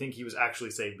 Or do you think he was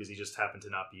actually saved because he just happened to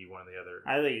not be one of the other?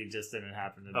 I think it just didn't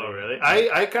happen to Oh, be. really?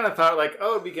 I kind of thought like,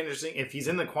 oh, it'd be interesting if he's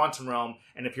in the quantum realm,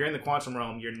 and if you're in the quantum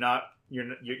realm,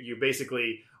 you're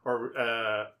basically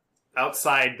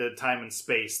outside the time and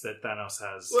space that Thanos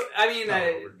has. Well, I mean,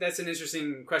 Oh. that's an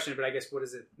interesting question, but I guess what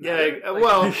is it? Yeah, matter? Like-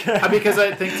 well, because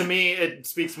I think to me it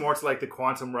speaks more to like the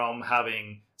quantum realm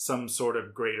having some sort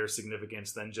of greater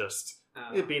significance than just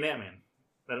it being Ant-Man.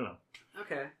 I don't know.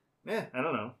 Okay. Yeah, I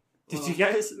don't know. Did you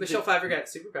guys? Michelle Pfeiffer got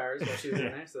superpowers while she was in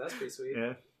Yeah. there, so that's pretty sweet.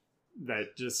 Yeah.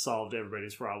 That just solved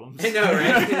everybody's problems. I know,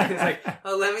 right? It's like,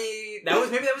 oh,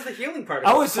 that was the healing part.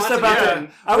 I was just Quantum about realm.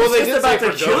 to. I was Well, they just did about say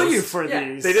to for kill you ghosts. for Yeah.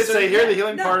 these. They did So, say here are the yeah,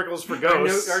 healing no. particles for Our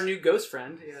ghosts. our new ghost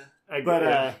friend. Yeah.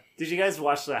 But did you guys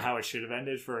watch how it should have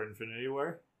ended for Infinity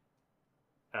War?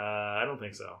 I don't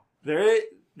think so. They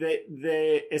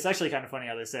it's actually kind of funny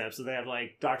how they set up. So they have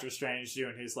like Doctor Strange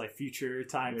doing his like future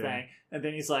time Yeah. thing, and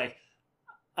then he's like,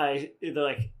 they're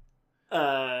like,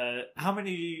 how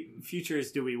many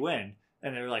futures do we win?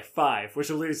 And they're like 5, which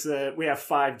alludes to we have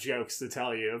 5 jokes to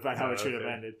tell you about how Oh, it should have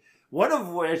okay. ended. One of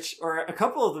which, or a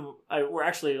couple of them, were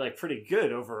actually like pretty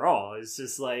good overall. It's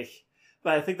just like,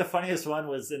 but I think the funniest one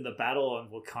was in the battle on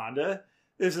Wakanda.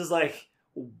 It's just like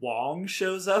Wong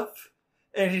shows up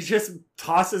and he just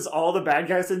tosses all the bad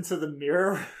guys into the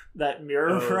mirror, that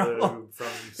mirror realm. From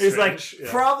He's like, Strange,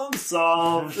 yeah. problem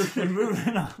solved.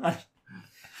 Moving on.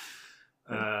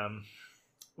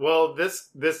 Well, this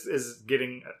is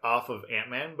getting off of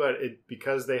Ant-Man, but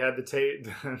because they had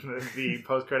the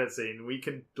post-credit scene, we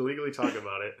can legally talk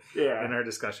about it Yeah. in our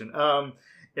discussion.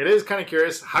 It is kind of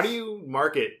curious. How do you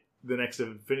market the next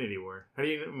Infinity War? How do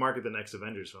you market the next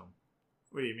Avengers film?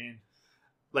 What do you mean?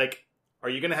 Like, are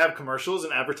you going to have commercials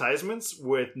and advertisements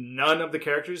with none of the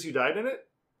characters who died in it?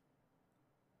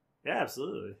 Yeah,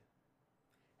 absolutely.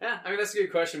 Yeah, I mean, that's a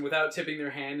good question without tipping their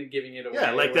hand and giving it away.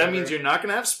 Yeah, like or that whatever. means you're not going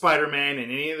to have Spider-Man in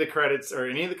any of the credits or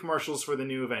any of the commercials for the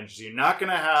new Avengers. You're not going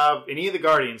to have any of the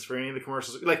Guardians for any of the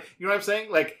commercials. Like, you know what I'm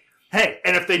saying? Like, Hey,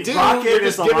 and if they do, Rocket they're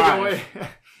just is giving alive. away.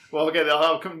 Well, okay, they'll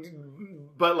have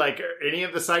but like any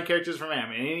of the side characters from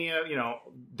Ant-Man, any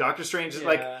Doctor Strange, is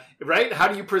like, right? How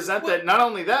do you present that? Not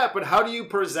only that, but how do you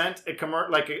present a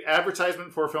like an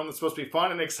advertisement for a film that's supposed to be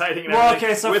fun and exciting? And Well, everything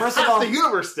okay, so with first of half all- the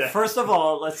universe dead. First of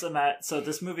all, let's imagine. So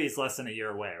this movie is less than a year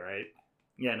away, right?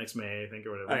 Yeah, next May, I think,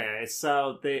 or whatever. Okay,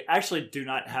 so they actually do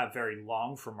not have very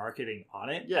long for marketing on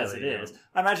it, Yeah, as they it don't. is.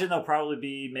 I imagine there'll probably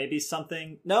be maybe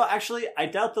something. No, actually, I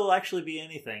doubt there'll actually be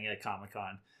anything at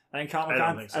Comic-Con. I think I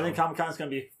don't think so. I think Comic-Con is going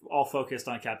to be all focused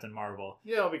on Captain Marvel.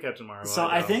 Yeah, it'll be Captain Marvel. So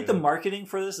I doubt think it. the marketing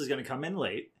for this is going to come in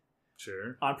late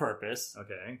Sure. on purpose,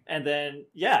 Okay. and then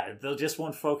they'll just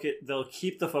won't focus. They'll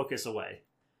keep the focus away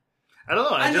I don't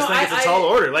know. I I just know, think it's a I- tall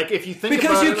order. Like, if you think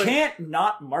because about you it, like, can't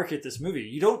not market this movie.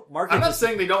 You don't market. I'm not this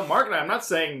saying they don't market it. I'm not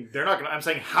saying they're not going to. I'm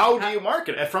saying, how do you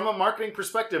market it? From a marketing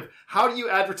perspective, how do you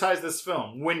advertise this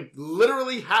film when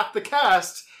literally half the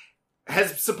cast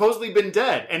has supposedly been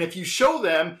dead? And if you show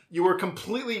them, you are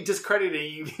completely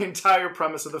discrediting the entire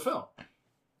premise of the film.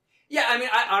 Yeah, I mean,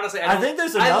 I honestly, I don't- think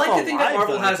there's I enough like to think that alive,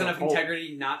 Marvel though, has as a enough whole.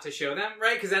 integrity not to show them,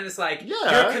 right? Because then it's like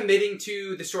Yeah. you're committing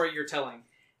to the story you're telling.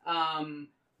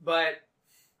 But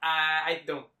I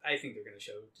don't. I think they're going to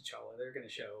show T'Challa. They're going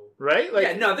to show. Right? Like,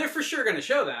 Yeah, no, they're for sure going to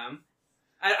show them.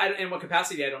 In what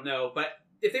capacity, I don't know. But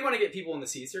if they want to get people in the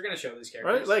seats, they're going to show these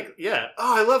characters. right? Like, yeah.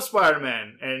 Oh, I love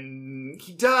Spider-Man. And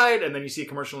he died. And then you see a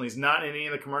commercial and he's not in any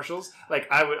of the commercials. Like,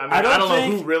 I don't know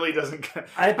think- who really doesn't.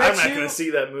 I bet I'm not you- going to see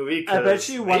that movie. I bet 'cause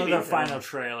you one of maybe- the final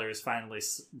trailers finally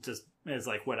just is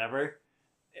like whatever.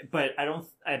 But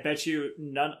I bet you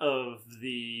none of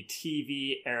the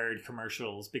TV aired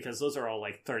commercials, because those are all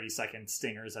like 30-second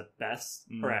stingers at best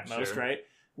or at most, sure. right?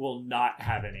 Will not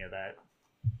have any of that.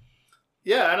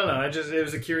 Yeah, I don't know. It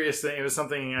was a curious thing. It was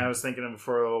something I was thinking of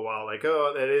for a while. Like,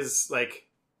 oh, that is like,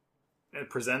 it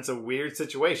presents a weird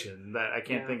situation that I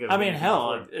can't Yeah. think of. I mean, anything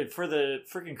hell, before. for the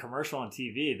freaking commercial on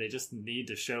TV, they just need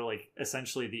to show like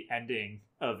essentially the ending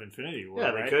of Infinity War. Yeah,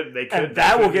 right? they could, and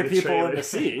that will do get people in trailer. the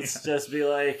seats. Just be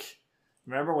like,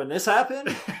 remember when this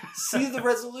happened? See the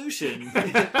resolution.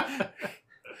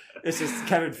 It's just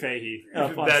Kevin Feige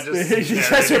up on That just- stage. He's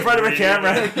just in front of a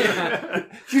camera.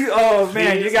 Oh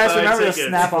man, you Please guys buy remember the tickets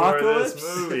Snap for Apocalypse?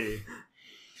 this movie?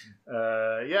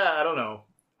 Yeah, I don't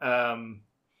know.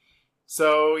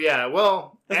 So yeah,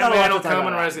 well, There's not a Ant-Man lot will to talk come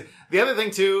and about. rise. The other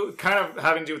thing too, kind of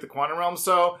having to do with the quantum realm.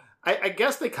 So I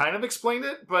guess they kind of explained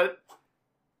it, but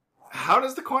how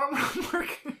does the quantum realm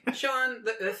work? Sean,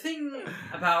 the thing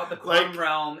about the quantum Like-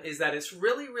 realm is that it's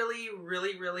really, really,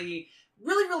 really, really,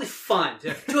 really, really fun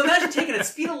to imagine taking a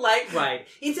speed of light ride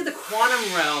into the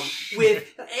quantum realm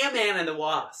with Ant-Man and the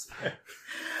Wasp.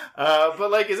 But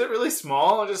like, is it really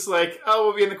small? Just like, oh,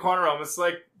 we'll be in the quantum realm. It's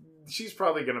like, she's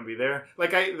probably gonna be there.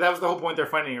 Like, that was the whole point. They're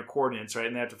finding her coordinates, right?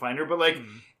 And they have to find her. But like,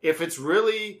 if it's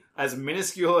really as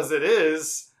minuscule as it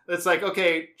is, it's like,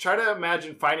 okay, try to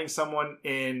imagine finding someone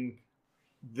in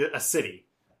a city.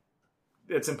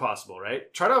 It's impossible,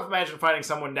 right? Try to imagine finding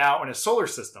someone now in a solar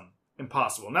system.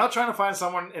 Impossible. Now trying to find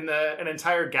someone in an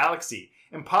entire galaxy.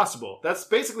 Impossible. That's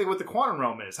basically what the quantum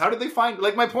realm is. How did they find...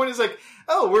 Like, my point is like,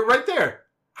 oh, we're right there.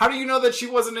 How do you know that she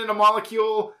wasn't in a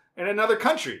molecule in another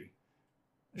country?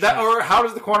 Or how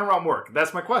does the quantum realm work?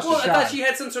 That's my question. Well, I thought she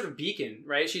had some sort of beacon,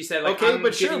 right? She said, like, Okay, I'm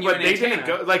but sure, giving you but an they antenna. didn't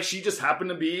go... Like, she just happened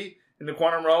to be in the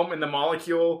quantum realm in the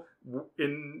molecule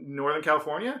in Northern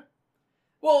California?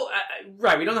 Well,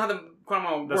 right, we don't know how the quantum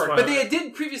realm That's works, fine. but they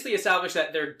did previously establish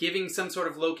that they're giving some sort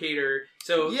of locator.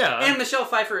 So, Yeah. and Michelle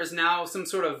Pfeiffer is now some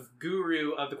sort of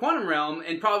guru of the quantum realm,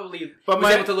 and probably But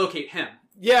was able to locate him.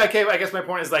 Yeah, okay, but I guess my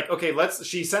point is like, okay,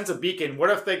 she sends a beacon. What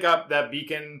if they got that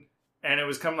beacon and it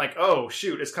was coming like, oh,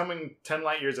 shoot, it's coming 10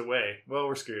 light years away. Well,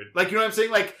 we're screwed. Like, you know what I'm saying?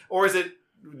 Like, or is it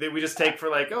that we just take for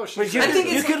like, oh, But shit. you, I think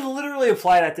you it's- could literally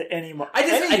apply that to any.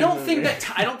 I don't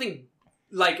think,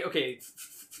 like, okay,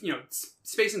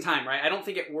 space and time, right? I don't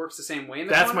think it works the same way in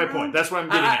the That's my quantum realm. point. That's what I'm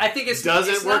getting at. I think it's Does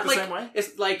it's it work not the like, same way?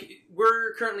 It's like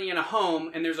we're currently in a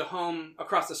home, and there's a home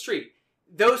across the street.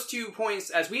 Those 2 points,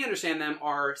 as we understand them,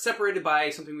 are separated by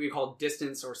something we call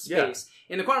distance or space.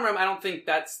 In the quantum realm, I don't think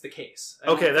that's the case.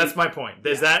 Okay, that's my point.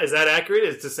 Is that accurate?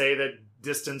 Is to say that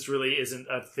distance really isn't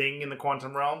a thing in the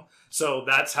quantum realm? So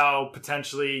that's how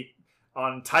potentially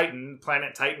on Titan,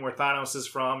 planet Titan, where Thanos is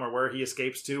from, or where he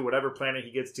escapes to, whatever planet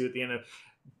he gets to at the end of...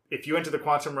 If you enter the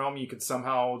quantum realm, you could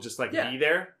somehow just be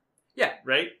there. Yeah.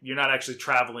 Right? You're not actually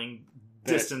traveling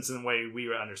distance in the way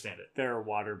we understand it. There are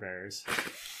water bears.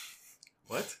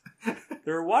 What?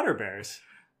 There are water bears.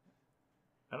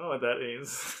 I don't know what that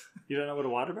means. You don't know what a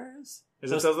water bear is?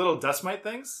 Is it those little dust mite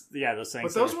things? Yeah, those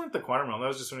things. But those weren't the quantum realm. That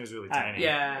was just when he was really tiny.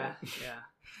 Yeah.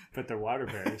 But they're water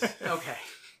bears. Okay.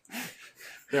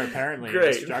 They're apparently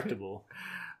Great. indestructible.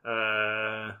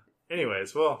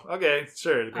 Anyways, well, okay,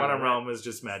 sure. The quantum Alright. realm is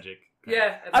just magic.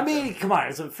 Yeah. I mean, come on,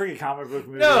 it's a freaking comic book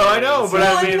movie. No, I know, but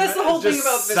Well, I mean, that's the whole just thing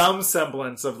about this- some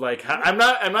semblance of like. I'm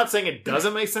not saying it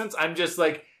doesn't make sense. I'm just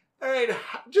like, all right,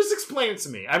 just explain it to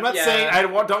me. I'm not Yeah. saying I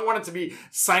don't want it to be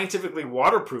scientifically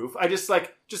waterproof. I just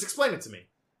just explain it to me,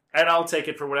 and I'll take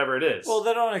it for whatever it is. Well,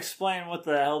 they don't explain what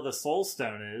the hell the Soul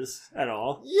Stone is at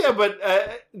all. yeah, but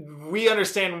we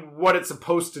understand what it's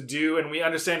supposed to do, and we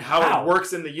understand how How? it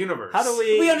works in the universe. How do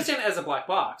we understand it as a black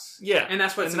box. Yeah, And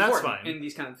that's what's and that's important fine. in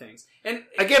these kind of things. And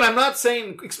Again, I'm not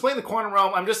saying explain the quantum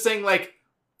realm. I'm just saying like,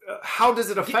 how does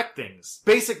it affect things?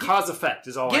 Basic cause effect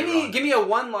is all. give I me a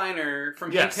one-liner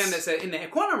from Yes. Hank Pym that said in the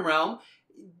quantum realm,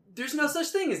 there's no such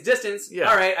thing as distance. Yeah.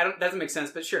 All right, that doesn't make sense,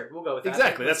 but sure, we'll go with that.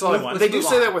 Exactly, that's Let's all I move- want. let's They do move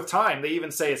say on. that with time. They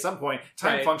even say at some point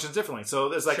time Right. functions differently.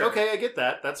 So it's like, Sure. okay, I get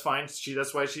that. That's fine.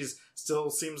 That's why she's still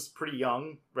seems pretty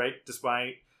young, right?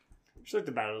 Despite She looked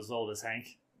about as old as Hank.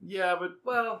 yeah, but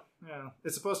Well,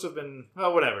 it's supposed to have been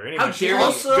whatever. Anyway, how she dare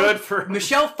looks you? good for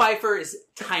Michelle Pfeiffer is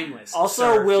timeless. Also,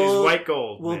 sir. she's will white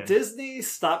gold. will man. Disney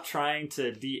stop trying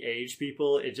to de-age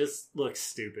people? It just looks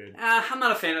stupid. I'm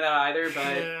not a fan of that either, but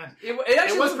Yeah. it It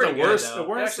actually wasn't pretty the worst. Good, The though.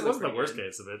 worst. It It actually wasn't the looked worst pretty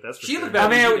case of it. That's for She sure. looked I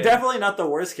better. mean, did. definitely not the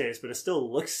worst case, but it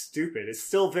still looks stupid. It's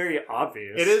still very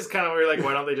obvious. It is kind of weird. Like,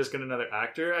 why don't they just get another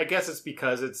actor? I guess it's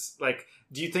because it's like.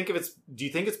 Do you think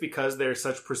it's because they're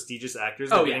such prestigious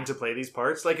actors that getting to play these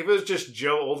parts? Like, if it was just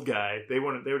Joe old guy, they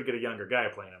would get a younger guy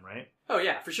playing him, right? Oh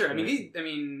yeah, for sure. I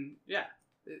mean, yeah.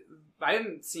 I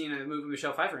haven't seen a movie with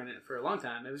Michelle Pfeiffer in it for a long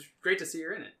time. It was great to see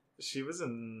her in it. She was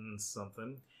in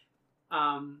something.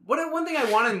 One thing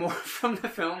I wanted more from the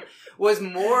film was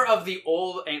more of the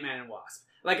old Ant-Man and Wasp.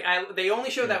 Like, they only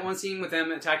showed that one scene with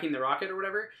them attacking the rocket or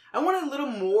whatever. I wanted a little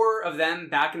more of them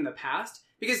back in the past.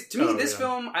 Because to me, this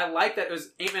film, I like that it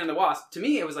was Ant-Man and the Wasp. To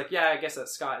me, it was like, yeah, I guess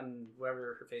that's Scott and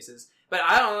whatever her face is. But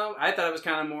I don't know. I thought it was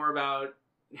kind of more about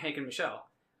Hank and Michelle.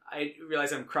 I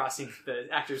realize I'm crossing the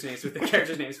actors' names with the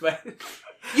characters' names, but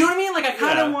you know what I mean? Like, I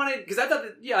kind of wanted, because I thought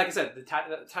that, yeah, like I said, the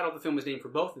title of the film was named for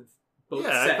both Yeah,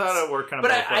 sets. I thought it worked kind of.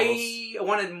 But both levels. I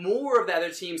wanted more of the other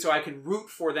team so I could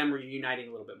root for them reuniting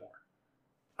a little bit more.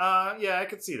 Yeah, I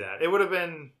could see that. It would have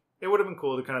been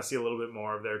cool to kind of see a little bit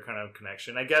more of their kind of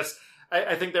connection. I guess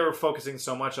I think they were focusing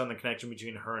so much on the connection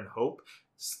between her and Hope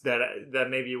that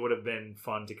maybe it would have been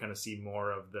fun to kind of see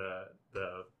more of the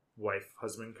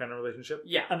wife-husband kind of relationship.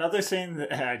 Yeah. Another scene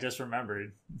that I just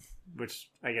remembered, which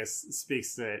I guess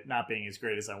speaks to it not being as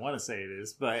great as I want to say it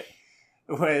is, but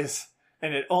was,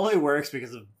 and it only works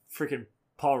because of freaking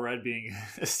Paul Rudd being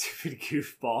a stupid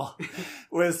goofball,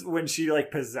 was when she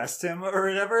like possessed him or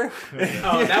whatever.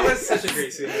 Oh, that was such a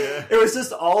great scene. Yeah. It was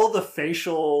just all the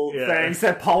facial things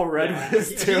that Paul Rudd Yeah. was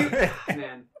doing.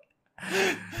 Man.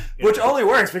 Which only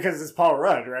works because it's Paul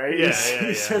Rudd, right? Yeah, He's yeah,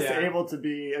 just yeah. able to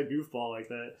be a goofball like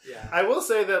that. Yeah. I will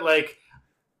say that, like,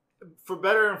 for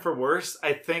better and for worse,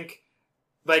 I think,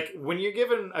 like, when you're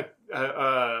given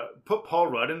put Paul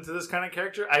Rudd into this kind of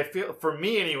character, I feel, for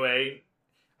me anyway,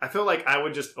 I feel like I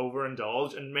would just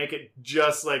overindulge and make it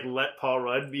just, like, let Paul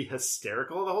Rudd be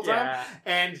hysterical the whole time. Yeah.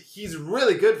 And he's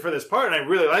really good for this part, and I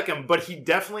really like him, but he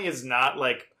definitely is not,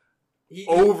 like, He-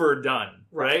 overdone,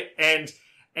 Right. right?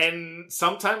 And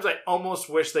sometimes I almost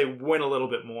wish they went a little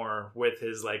bit more with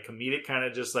his, like, comedic kind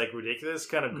of just, like, ridiculous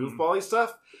kind of goofball-y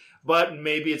stuff. But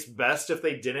maybe it's best if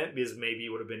they didn't, because maybe it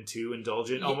would have been too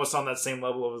indulgent, Yeah. almost on that same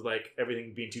level of, like,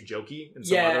 everything being too jokey. In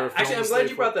some Yeah, other actually, I'm films glad they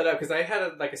you brought that up because I had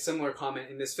a similar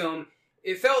comment in this film.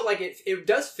 It felt like it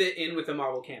does fit in with the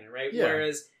Marvel canon, right? Yeah.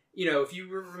 Whereas, you know, if you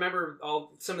remember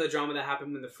some of the drama that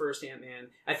happened in the first Ant-Man,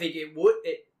 I think it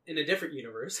in a different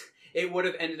universe, it would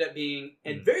have ended up being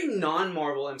a very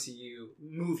non-Marvel MCU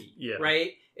movie, Yeah.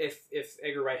 right? If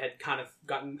Edgar Wright had kind of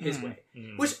gotten his way.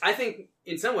 Mm. Which I think,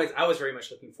 in some ways, I was very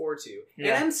much looking forward to.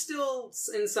 Yeah. And I'm still,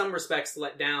 in some respects,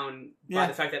 let down by Yeah.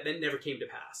 the fact that that never came to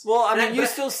pass. Well, I And mean, you but-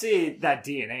 still see that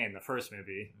DNA in the first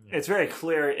movie. Yeah. It's very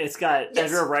clear. It's got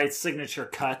Yes. Edgar Wright's signature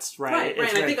cuts, right? Right. It's And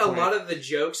I very think a quick. lot of the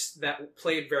jokes that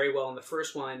played very well in the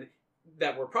first one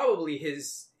that were probably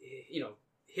his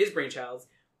brainchild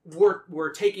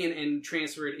were taken and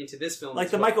transferred into this film. like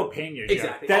as the well. Michael Pena joke.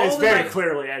 Exactly. That All is the very Michael-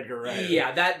 clearly Edgar Wright.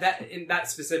 Yeah, that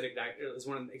specific that is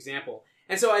one example.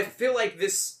 And so I feel like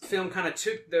this film kind of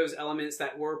took those elements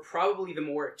that were probably the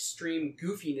more extreme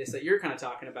goofiness that you're kind of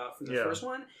talking about from the Yeah. first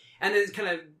one, and then kind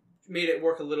of made it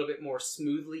work a little bit more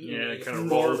smoothly. Yeah, in a kind of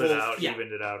Marvel- rolled it out, yeah,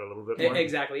 evened it out a little bit more.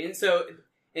 exactly. And so,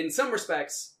 in some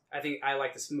respects, I think I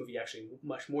like this movie actually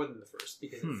much more than the first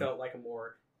because it felt like a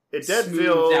more. It did smoothed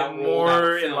feel out, rolled more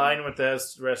out in film. line with the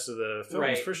rest of the films,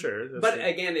 Right. for sure. That's But it.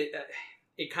 again,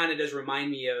 it kind of does remind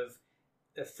me of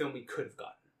a film we could have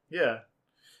gotten. Yeah.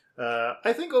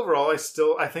 I think overall,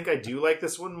 I think I do like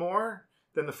this one more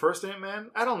than the first Ant-Man.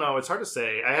 I don't know. It's hard to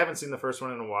say. I haven't seen the first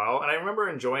one in a while, and I remember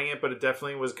enjoying it, but it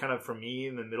definitely was kind of, for me,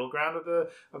 in the middle ground of the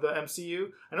MCU.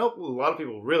 I know a lot of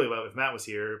people really love it. If Matt was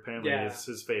here, apparently it's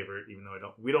his favorite, even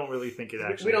though we don't really think it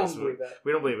actually We don't is. believe that.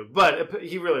 We don't believe it, but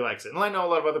he really likes it. And I know a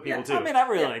lot of other people, too. I mean, I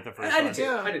really like the first I one. did too.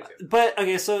 Yeah. I did too. But,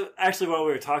 okay, so actually while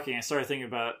we were talking, I started thinking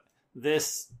about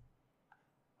this.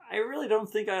 I really don't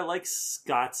think I like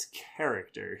Scott's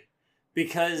character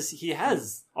because he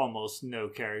has almost no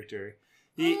character.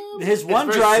 His It's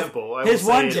one very simple, I will his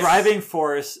one say. driving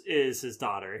force is his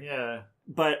daughter. Yeah.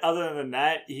 But other than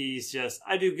that, he's just,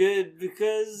 I do good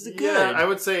because good. Yeah, I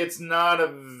would say it's not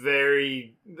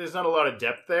there's not a lot of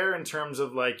depth there in terms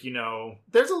of, like, you know,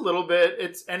 there's a little bit,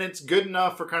 it's good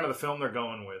enough for kind of the film they're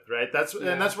going with, right?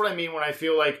 And that's what I mean when I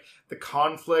feel like the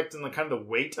conflict and the kind of the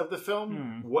weight of the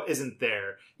film what isn't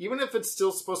there. Even if it's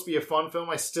still supposed to be a fun film,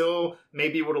 I still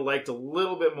maybe would have liked a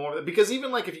little bit more of it. Because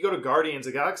even, like, if you go to Guardians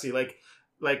of the Galaxy,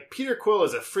 like Peter Quill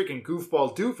is a freaking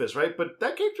goofball doofus, right? But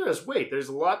that character has weight. There's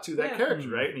a lot to that character,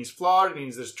 right? And he's flawed,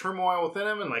 and there's turmoil within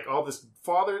him, and, like, all this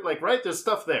father, like, right? There's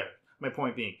stuff there. My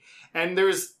point being, and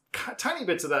there's tiny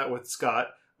bits of that with Scott,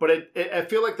 but I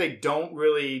feel like they don't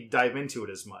really dive into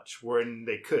it as much when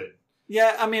they could.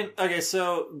 Yeah, I mean, okay,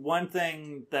 so one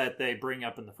thing that they bring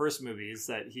up in the first movie is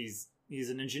that he's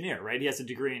an engineer, right? He has a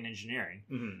degree in engineering.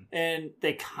 Mm-hmm. And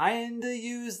they kind of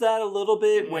use that a little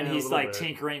bit when Yeah, he's, a little like, bit.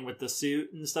 tinkering with the suit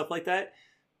and stuff like that.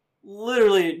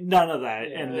 Literally none of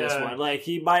that in this Yeah. one. Like,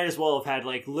 he might as well have had,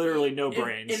 like, literally no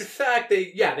brains. In fact, they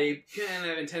kind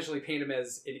of intentionally paint him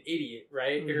as an idiot,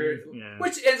 right? Yeah.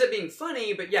 Which ends up being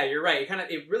funny, but yeah, you're right.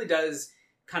 It really does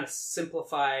kind of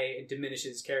simplify and diminish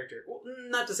his character. Well,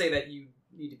 not to say that you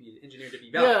need to be an engineer to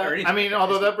be valid or anything. I mean, like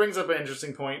although that brings up an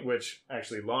interesting point, which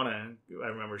actually Lana, I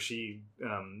remember she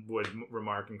would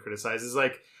remark and criticize, is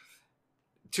like,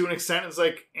 to an extent, it's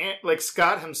like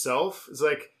Scott himself is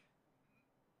like,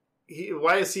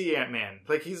 why is he Ant-Man?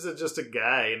 Like, he's just a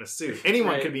guy in a suit.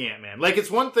 Anyone Right. could be Ant-Man. Like,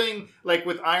 it's one thing, like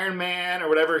with Iron Man or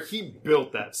whatever, he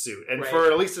built that suit. And Right.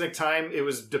 for at least a time, it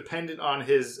was dependent on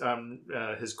his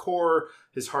core,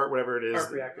 his heart, whatever it is.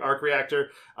 Arc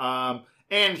reactor.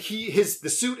 And the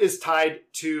suit is tied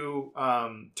to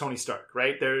Tony Stark,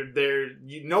 right?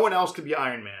 No one else could be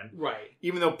Iron Man. right.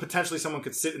 Even though potentially someone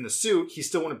could sit in the suit, he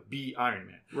still wouldn't be Iron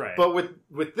Man. Right. But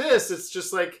with this, it's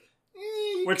just like,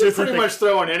 you Which could isn't pretty the- much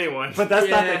throw on anyone. But that's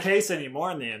not Yeah. the case anymore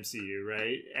in the MCU,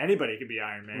 right? Anybody could be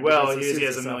Iron Man. well, because the he suits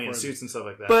has a and stuff million were- suits and stuff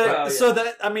like that. But Well, so yeah.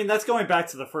 that, I mean, that's going back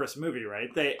to the first movie,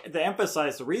 right? They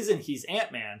emphasize the reason he's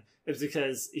Ant-Man is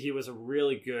because he was a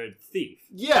really good thief.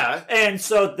 yeah, And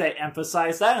so they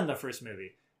emphasize that in the first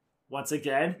movie. Once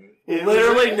again, It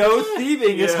literally was- no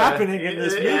thieving is Yeah. happening in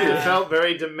this movie. It felt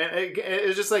very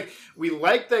it's just like, we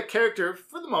like that character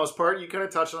for the most part. You kind of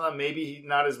touched on that. Maybe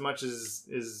not as much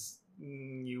as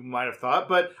you might have thought,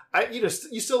 but you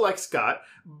still like Scott.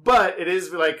 But it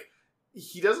is like,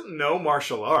 he doesn't know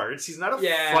martial arts. He's not a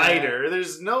Yeah. fighter.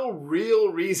 There's no real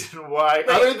reason why,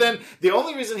 other than the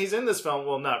only reason he's in this film.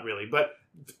 Well, not really, but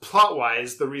plot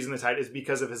wise, the reason it's tied is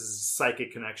because of his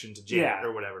psychic connection to Janet Yeah.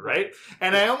 or whatever, right?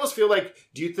 And I almost feel like,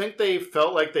 do you think they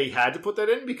felt like they had to put that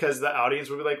in because the audience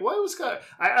would be like, "Why was Scott?"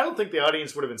 I don't think the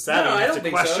audience would have been savvy No, I enough don't to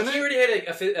think so. question He it. already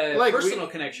had a Like, personal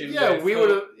connection. Yeah, with we Hope. would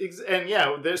have, and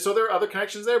yeah, so there are other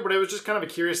connections there, but it was just kind of a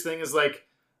curious thing. Is like,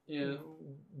 Yeah.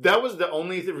 that was the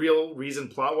only real reason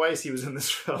plot wise he was in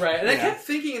this film, Right, and I Yeah. kept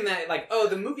thinking that, like,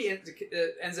 the movie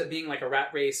ends up being like a rat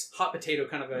race, hot potato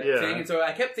kind of a Yeah. thing, and so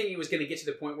I kept thinking it was going to get to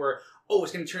the point where,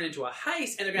 it's going to turn into a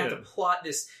heist, and they're going to have to plot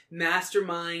this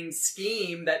mastermind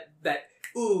scheme that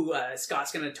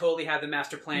Scott's going to totally have the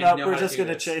master plan. No, know we're how just going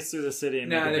to chase through the city and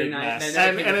No, make a they're big not. mess. They're-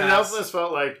 And it pass. almost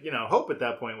felt like, Hope at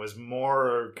that point was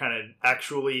more kind of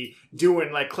actually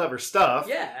doing like clever stuff.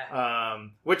 Yeah.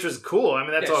 Which was cool. I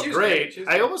mean, that's Yeah, all she was great. great. She was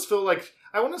I great. almost feel like,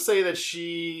 I want to say that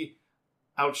she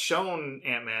outshone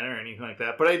Ant-Man or anything like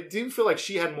that, but I do feel like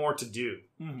she had more to do.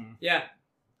 Mhm. Yeah.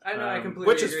 I know, I completely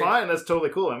Which is agree. fine. That's totally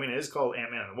cool. I mean, it is called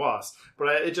Ant-Man and the Wasp, but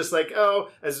it's just like,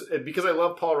 because I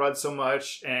love Paul Rudd so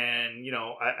much, and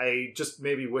I just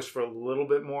maybe wish for a little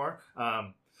bit more.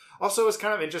 Also, it's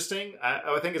kind of interesting.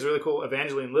 I think it's really cool.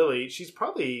 Evangeline Lilly, she's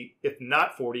probably, if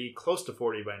not 40, close to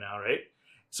 40 by now, right?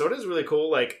 So it is really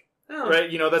cool. Like, Oh. Right,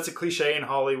 you know, that's a cliche in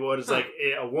Hollywood. It's like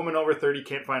a woman over 30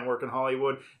 can't find work in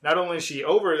Hollywood. Not only is she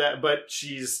over that, but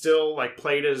she's still like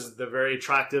played as the very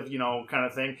attractive, you know, kind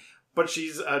of thing. But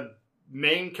she's a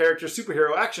main character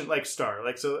superhero action like star.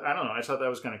 Like, so I don't know. I thought that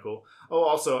was kind of cool. Oh,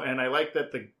 also, and I like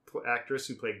that the actress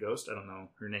who played Ghost, I don't know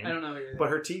her name. I don't know either. But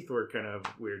her teeth were kind of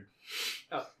weird.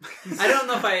 Oh, I don't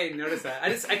know if I noticed that.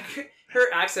 Her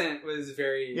accent was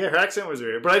very. Yeah, her accent was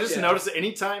weird. But I just Yeah. noticed it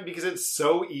anytime because it's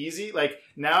so easy. Like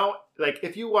now, like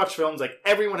if you watch films, like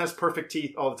everyone has perfect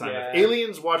teeth all the time. Yeah. If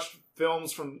aliens watched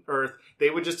films from Earth, they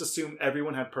would just assume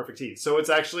everyone had perfect teeth. So it's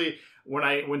actually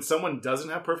when someone doesn't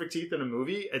have perfect teeth in a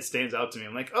movie, it stands out to me.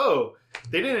 I'm like, oh,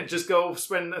 they didn't just go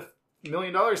spend $1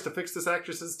 million to fix this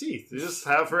actress's teeth. They just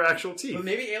have her actual teeth. But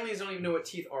maybe aliens don't even know what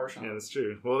teeth are, Sean. Yeah, that's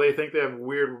true. Well, they think they have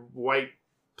weird white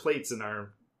plates in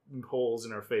our holes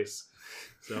in our face.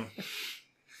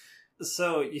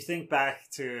 So you think back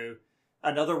to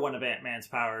another one of Ant-Man's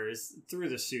powers, through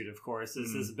the suit, of course,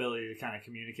 is his ability to kind of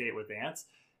communicate with ants.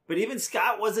 But even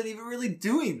Scott wasn't even really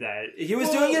doing that. He was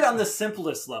doing it on the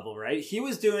simplest level, right? He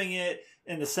was doing it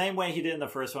in the same way he did in the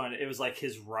first one. It was like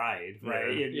his ride,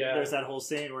 right? Yeah. And Yeah. there's that whole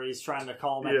scene where he's trying to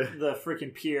call him at the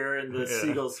freaking pier and the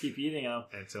seagulls keep eating him.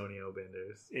 Antonio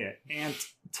Banderas. Yeah,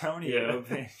 Antonio.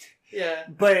 Yeah.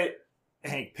 But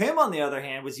Hank Pym, on the other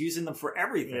hand, was using them for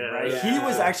everything, Yeah. right? Yeah. He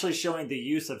was actually showing the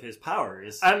use of his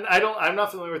powers. And I'm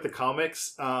not familiar with the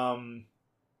comics.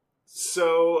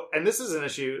 So, and this is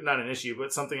not an issue,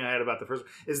 but something I had about the first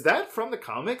one. Is that from the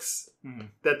comics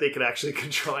that they could actually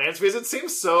control ants? Because it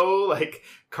seems so, like,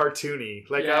 cartoony.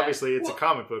 Like, Yeah. obviously, it's a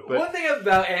comic book, but... One thing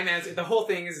about Ant-Man, the whole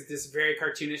thing is this very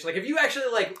cartoonish. Like, if you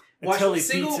actually, like, watch Until a he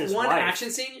single beats his one wife.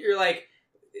 action scene, you're like,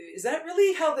 is that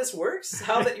really how this works?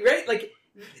 How that, right? Like,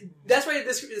 that's why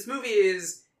this movie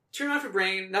is turn off your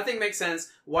brain, nothing makes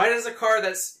sense. Why does a car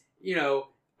that's, you know,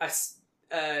 a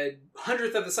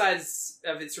hundredth of the size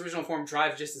of its original form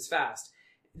drive just as fast?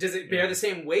 Does it bear the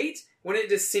same weight? Wouldn't it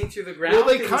just sink through the ground? Well,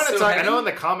 they It's kind of so talk. I heavy? know in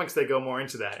the comics they go more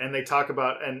into that, and they talk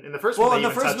about. And in the first Well, one, in they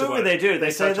the even first touch movie about they it. do.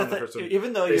 They say touch on that the first one.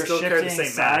 even though They you're still carry shifting the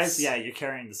same size, mass. yeah, you're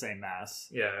carrying the same mass.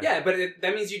 Yeah, Yeah, but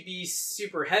that means you'd be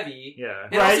super heavy. yeah.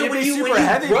 And Right, also, you'd when be you, super when you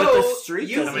heavy, grow, but the street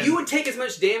you, doesn't. you would take as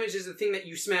much damage as the thing that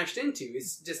you smashed into.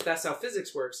 It's just that's how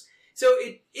physics works. So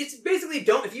it's basically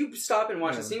if you stop and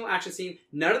watch a single action scene,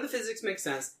 none of the physics makes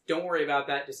sense. Don't worry about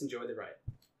that. Just enjoy the ride.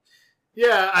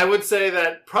 Yeah, I would say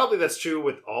that probably that's true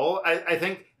with all. I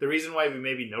think the reason why we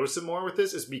maybe notice it more with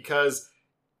this is because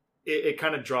it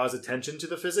kind of draws attention to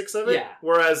the physics of it. Yeah.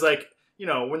 Whereas, like, you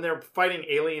know, when they're fighting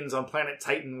aliens on planet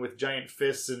Titan with giant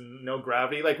fists and no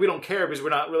gravity, like, we don't care because we're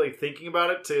not really thinking about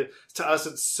it. To us,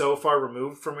 it's so far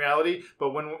removed from reality. But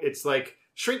when it's, like,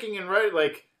 shrinking and right,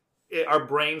 like, our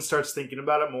brain starts thinking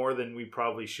about it more than we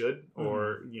probably should,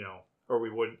 or, you know, or we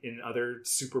would in other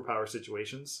superpower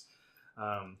situations.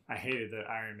 I hated that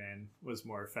Iron Man was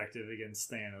more effective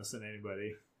against Thanos than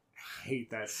anybody. I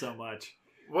hate that so much.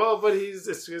 Well, but it's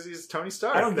because he's Tony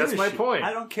Stark. I don't. That's give a my shit. point.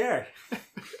 I don't care.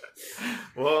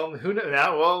 Well, who knows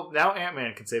now? Well, now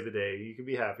Ant-Man can save the day. You can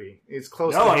be happy. It's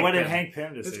close. No, to I Hank wanted Pym. Hank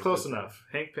Pym to It's save close this enough.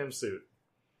 Hank Pym suit.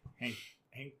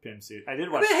 Hank Pym suit. I did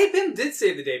But watch. hey, Pym did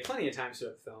save the day plenty of times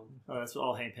throughout the film. Oh, that's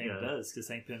all Hank Pym Yeah. does because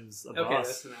Hank Pym's a Okay, boss.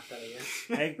 that's enough out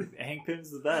of you. Hank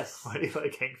Pym's the best. Why do you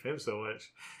like Hank Pym so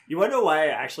much? You want to know why I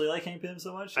actually like Hank Pym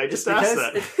so much? I just It's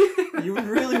asked because- that. You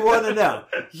really want to know.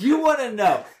 You want to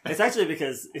know. It's actually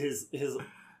because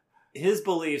his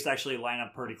beliefs actually line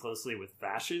up pretty closely with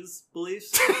Vash's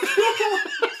beliefs.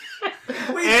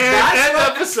 Wait, And that's end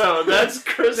what- episode. That's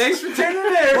Chris. Thanks for turning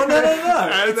there. Well, no.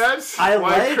 And that's I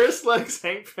why like- Chris likes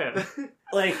Hank Pym.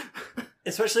 Like,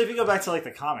 especially if you go back to like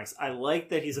the comics, I like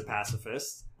that he's a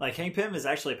pacifist. Like Hank Pym is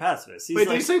actually a pacifist. He's Wait,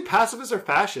 like did you say pacifist or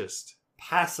fascist? It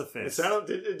pacifist.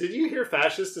 did you hear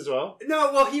fascist as well?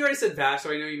 No, well, he already said Vash, so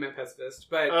I know you meant pacifist.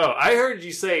 But Oh, I heard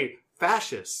you say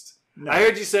fascist. No. I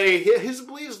heard you say his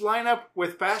beliefs line up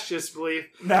with fascist belief.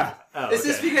 No. Oh, this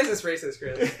is okay. because it's racist,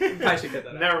 Chris. I should get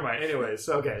that out. Never mind. Anyways,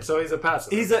 okay, so he's a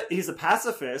pacifist. He's a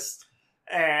pacifist,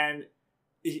 and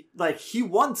he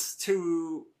wants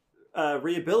to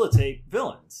rehabilitate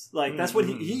villains. Like that's what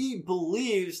he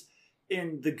believes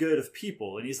in the good of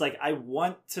people, and he's like, I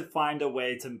want to find a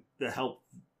way to help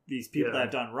these people that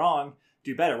have done wrong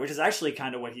do better, which is actually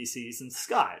kind of what he sees in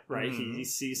Scott, right? He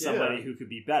sees somebody who could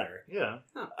be better. Yeah.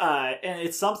 And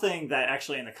it's something that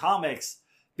actually in the comics,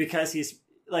 because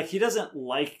he doesn't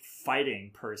like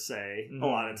fighting per se a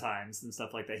lot of times and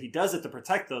stuff like that. He does it to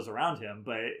protect those around him,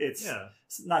 but it's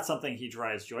not something he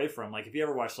derives joy from. Like if you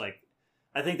ever watch, like,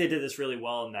 I think they did this really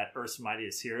well in that Earth's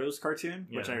Mightiest Heroes cartoon,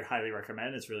 which I highly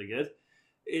recommend. It's really good.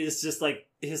 It's just like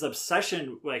his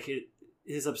obsession, like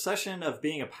his obsession of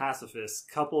being a pacifist,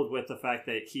 coupled with the fact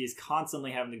that he is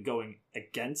constantly having to going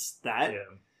against that,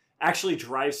 actually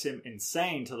drives him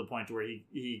insane to the point where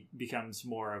he becomes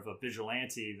more of a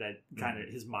vigilante. That kind of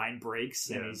his mind breaks,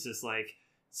 and he's just like,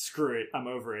 "Screw it, I'm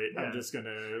over it. I'm just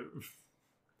gonna."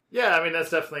 Yeah, I mean, that's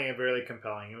definitely very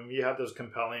compelling. I mean, you have those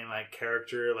compelling, like,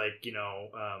 character, like,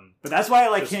 but that's why I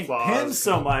like just Hank flaws. Pym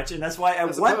so much, and that's why I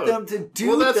want suppose. them to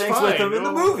do things with him in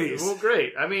the movies. Well,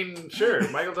 great. I mean, sure,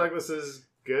 Michael Douglas is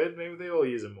good. Maybe they will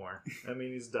use him more. I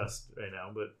mean, he's dust right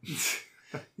now, but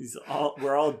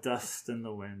We're all dust in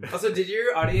the wind. Also, did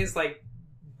your audience, like,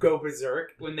 go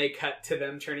berserk when they cut to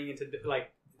them turning into,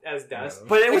 like, as dust? No.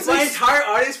 But it was my like, entire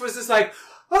audience was just like,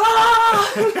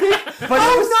 ah! but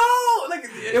oh no! Like,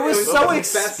 it was so the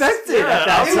best- expected yeah, at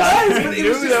that it time. was, I but it knew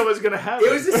was just- that was going to happen.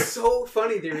 It was just so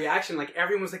funny, the reaction. Like,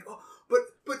 everyone was like, oh,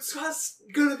 but Scott's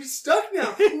gonna be stuck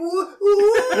now.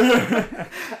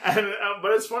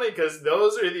 But it's funny because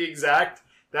those are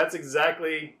that's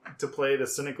exactly to play the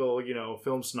cynical,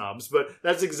 film snobs. But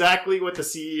that's exactly what the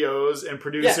CEOs and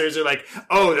producers are like.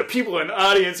 Oh, the people in the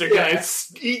audience are going to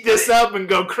eat this up and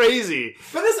go crazy.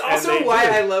 But that's And also they why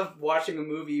do. I love watching a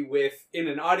movie in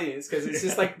an audience, because it's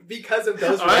just like, because of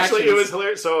those Oh, reactions. actually, it was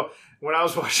hilarious. So when I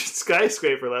was watching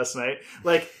Skyscraper last night,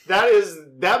 like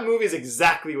that movie is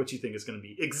exactly what you think it's going to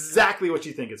be. Exactly what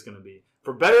you think it's going to be.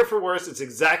 For better or for worse, it's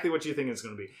exactly what you think it's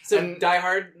going to be. So and Die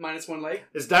Hard minus one leg?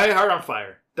 it's Die Hard on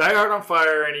fire. Die Hard on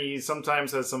fire, and he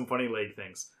sometimes has some funny leg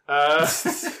things. That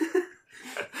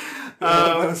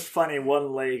was funny,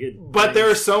 one-legged. But there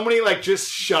are so many like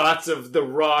just shots of The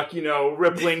Rock,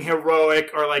 rippling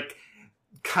heroic or like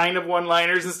kind of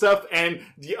one-liners and stuff, and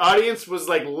the audience was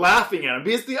like laughing at him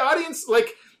because the audience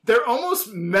like they're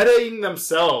almost metaing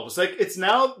themselves. Like it's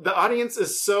now the audience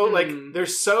is so like they're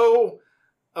so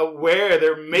aware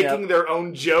they're making their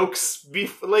own jokes.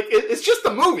 It's just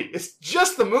the movie. It's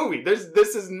just the movie.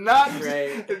 This is not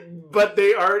Right. But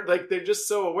they are like they're just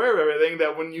so aware of everything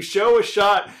that when you show a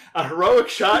heroic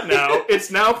shot now,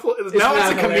 it's now a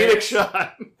comedic hilarious.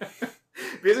 shot.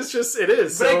 Because it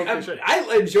is. But So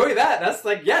I enjoy that. That's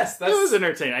like, yes. That's, it was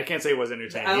entertaining. I can't say it was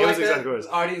entertaining. I It like was that exactly what it was.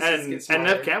 audiences get And smarter.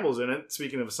 Neve Campbell's in it.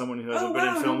 Speaking of someone who hasn't been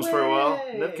in films for a while,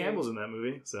 Neve Campbell's in that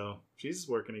movie, so she's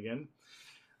working again.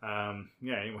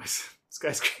 Anyways,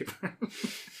 Skyscraper.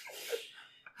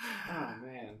 Oh,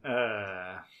 man.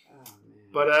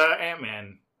 But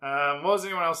Ant-Man. Does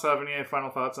anyone else have any final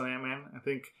thoughts on Ant-Man? I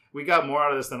think we got more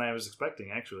out of this than I was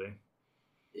expecting, actually.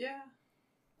 Yeah.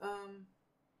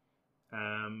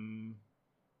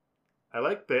 I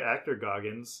like the actor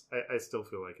Goggins. I still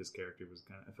feel like his character was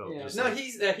kind of. I felt Yeah. just No, like,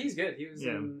 he's good. He was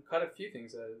in quite a few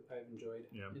things that I've enjoyed.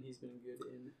 Yeah. And he's been good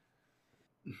in...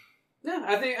 Yeah,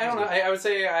 I don't know. I would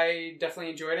say I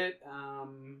definitely enjoyed it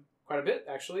quite a bit,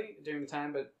 actually, during the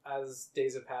time. But as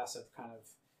days have passed, I've kind of...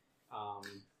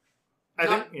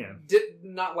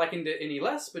 not likened it any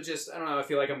less, but just, I don't know, I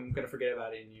feel like I'm going to forget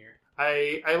about it in a year.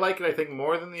 I like it, I think,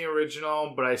 more than the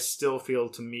original, but I still feel,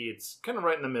 to me, it's kind of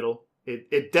right in the middle.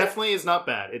 It definitely is not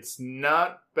bad. It's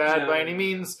not bad by any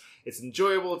means. It's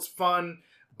enjoyable, it's fun,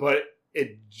 but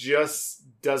it just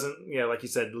doesn't, like you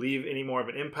said, leave any more of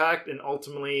an impact, and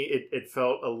ultimately it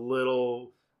felt a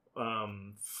little,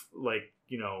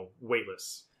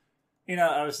 weightless.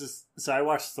 I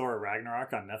watched Thor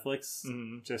Ragnarok on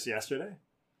Netflix just yesterday,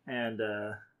 and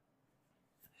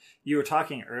you were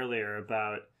talking earlier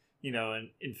about, in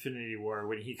Infinity War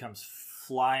when he comes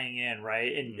flying in,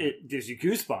 right? And it gives you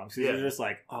goosebumps. You're just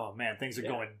like, oh man, things are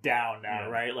going down now,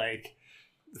 right? Like,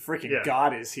 the freaking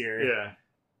God is here. Yeah.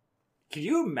 Can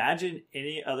you imagine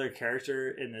any other character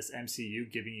in this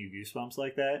MCU giving you goosebumps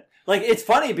like that? Like, it's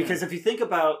funny because if you think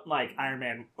about, like, Iron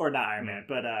Man, or not Iron Man,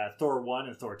 but Thor 1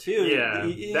 and Thor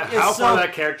 2. How far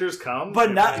that character's come.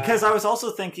 But not, because I was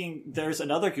also thinking there's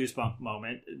another goosebump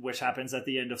moment, which happens at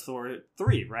the end of Thor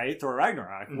 3, right? Thor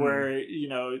Ragnarok, where,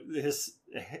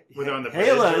 When they're on the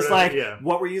Hela bridge is or like, whatever,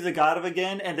 what were you the god of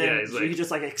again? And then he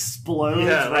just like explodes,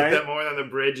 right? right? That moment on the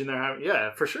bridge, and they're having,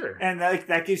 for sure. And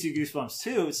that gives you goosebumps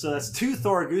too. So that's 2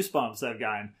 Thor goosebumps I've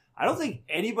gotten. I don't think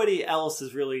anybody else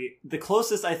is really the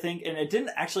closest, I think, and it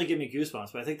didn't actually give me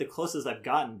goosebumps, but I think the closest I've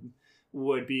gotten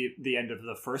would be the end of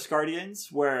the first Guardians,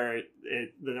 where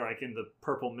they're like in the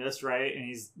purple mist, right? And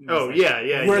he's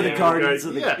we're the Guardians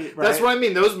of the right? That's what I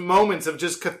mean. Those moments of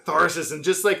just catharsis and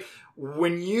just like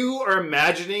when you are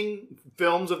imagining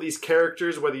films of these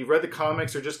characters, whether you've read the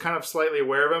comics or just kind of slightly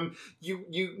aware of them,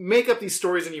 you make up these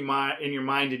stories in your mind, and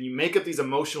you make up these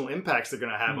emotional impacts they're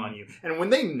going to have on you. And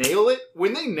when they nail it,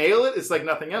 it's like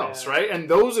nothing else, right? And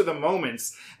those are the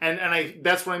moments. And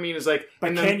that's what I mean is like.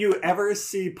 But can you ever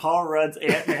see Paul Rudd's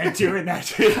Ant-Man doing that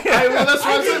to you? Well, that's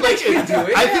what I'm saying. Like, can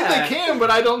do it, I think they can,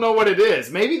 but I don't know what it is.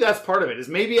 Maybe that's part of it. Is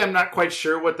maybe I'm not quite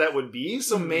sure what that would be.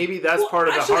 So maybe that's part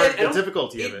of the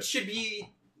difficulty of it. It should be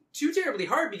too terribly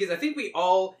hard because I think we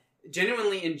all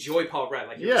genuinely enjoy Paul Rudd,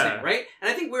 like you were saying, right? And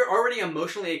I think we're already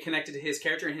emotionally connected to his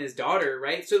character and his daughter,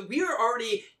 right? So we are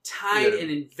already tied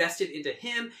and invested into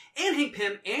him and Hank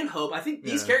Pym and Hope. I think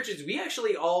these characters, we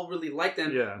actually all really like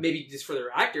them. Yeah. Maybe just for their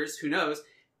actors, who knows?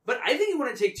 But I think it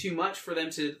wouldn't take too much for them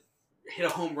to hit a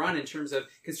home run in terms of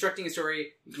constructing a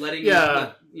story, letting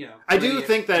I do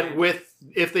think that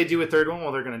if they do a third one,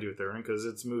 well, they're going to do a third one because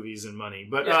it's movies and money.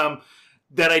 But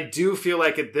that I do feel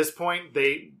like at this point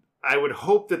I would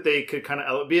hope that they could kind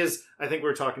of because I think we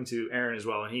were talking to Aaron as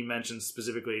well, and he mentioned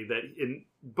specifically that in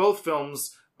both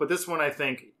films, but this one I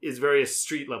think is very a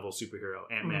street level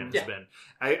superhero. Ant-Man has been.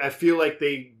 I feel like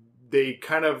they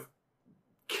kind of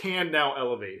can now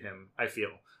elevate him. I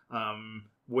feel.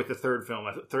 With the third film,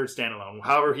 a third standalone.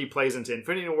 However he plays into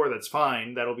Infinity War, that's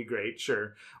fine. That'll be great,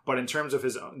 sure. But in terms of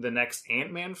the next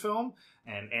Ant-Man film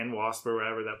and Wasp or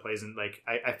whatever that plays in, like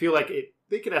I feel like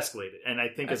they could escalate it. And I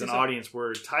think as an audience,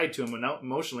 we're tied to him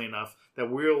emotionally enough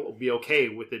that we'll be okay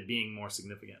with it being more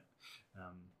significant.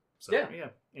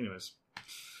 Anyways.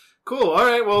 Cool. All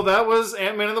right. Well, that was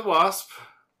Ant-Man and the Wasp.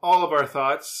 All of our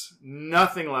thoughts.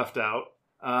 Nothing left out.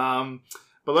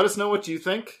 But let us know what you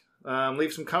think.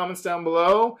 Leave some comments down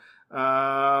below in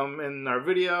our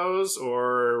videos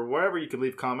or wherever you could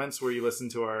leave comments where you listen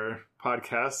to our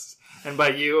podcasts. And by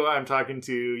you, I'm talking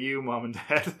to you, Mom and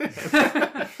Dad.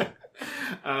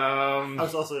 I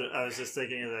was just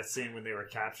thinking of that scene when they were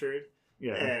captured.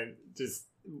 Yeah. And just,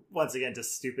 once again,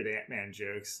 just stupid Ant-Man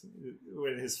jokes.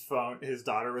 When his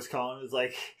daughter was calling, it was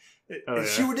like,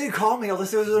 she didn't call me unless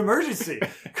there was an emergency.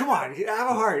 Come on, have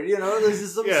a heart. There's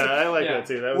just something. I like that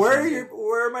too. That was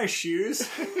where are my shoes?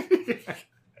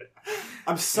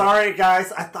 I'm sorry,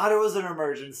 guys. I thought it was an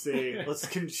emergency. Let's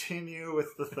continue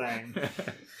with the thing.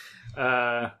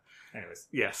 Anyways,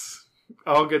 yes.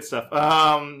 All good stuff.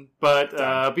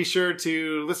 But be sure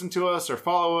to listen to us or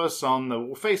follow us on the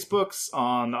Facebooks,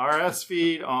 on the RS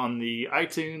feed, on the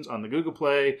iTunes, on the Google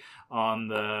Play,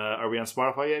 are we on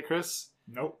Spotify yet, Chris?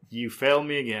 Nope. You failed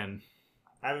me again.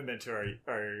 I haven't been to our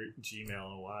Gmail in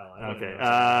a while. Okay.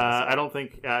 I don't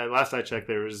think, last I checked,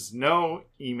 there was no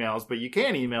emails, but you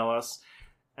can email us,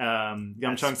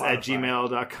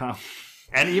 yumchunks@gmail.com.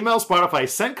 And email Spotify.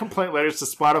 Send complaint letters to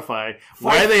Spotify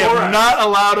why they have not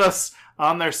allowed us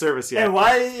on their service yet. And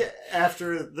why,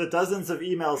 after the dozens of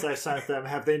emails I've sent them,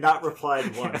 have they not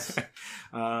replied once? Get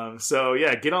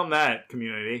on that,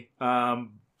 community. But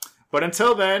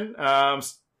until then,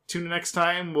 tune in next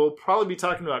time. We'll probably be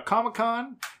talking about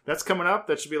Comic-Con. That's coming up.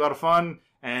 That should be a lot of fun.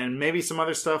 And maybe some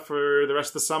other stuff for the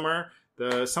rest of the summer.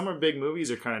 The summer big movies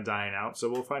are kind of dying out, so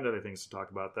we'll find other things to talk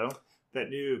about, though. That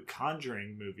new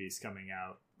Conjuring movie's coming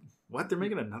out. What? They're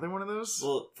making another one of those?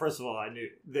 Well, first of all, I knew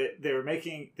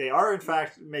they are in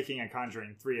fact making a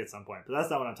Conjuring 3 at some point, but that's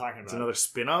not what I'm talking about. It's another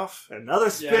spin-off? Another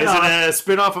spin-off. Is it a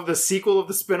spin-off of the sequel of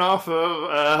the spin-off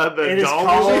of the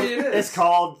doll movie? It's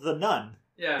called The Nun.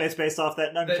 Yeah. It's based off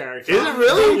that nun character. Is it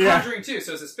really? Conjuring 2,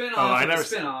 so it's a spin-off of a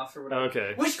spin-off or whatever.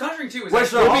 Okay. Which Conjuring 2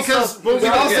 was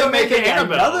they're also making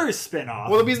another spin-off.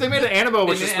 Well, because they made an Annabelle,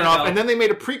 which is a spin-off, and then they made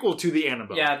a prequel to the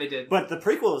Annabelle. Yeah, they did. But the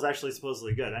prequel was actually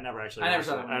supposedly good. I never saw it. I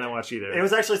didn't watch either. It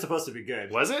was actually supposed to be good.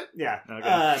 Was it? Yeah.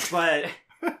 Okay.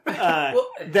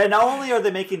 Then not only are they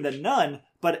making The Nun,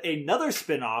 but another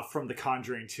spin-off from the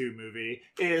Conjuring 2 movie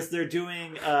is they're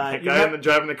doing...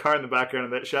 driving the car in the background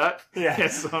of that shot? Yeah.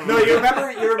 Yes, no, you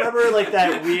remember like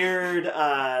that weird,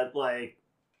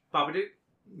 Babadook?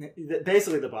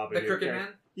 Basically the Babadook. The Crooked Man?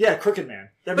 Yeah, Crooked Man.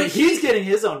 I mean, he's getting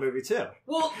his own movie, too.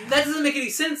 Well, that doesn't make any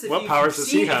sense. What powers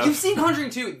does he have? If you've seen Conjuring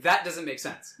 2, that doesn't make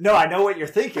sense. No, I know what you're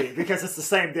thinking, because it's the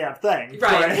same damn thing.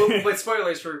 Right, but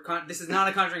spoilers for... this is not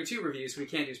a Conjuring 2 review, so we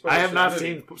can't do spoilers. I have not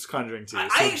seen Conjuring 2,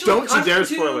 so don't you dare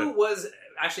spoil it. Conjuring 2 was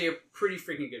actually a pretty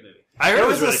freaking good movie. I heard it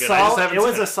was really good. It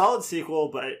was a solid sequel,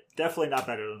 but definitely not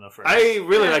better than the first. I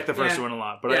really like the first one a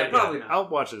lot, but probably not. I'll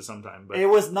watch it sometime. But it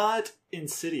was not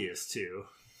Insidious 2.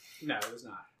 No, it was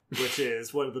not. Which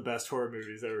is one of the best horror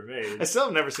movies ever made. I still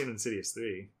have never seen Insidious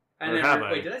 3.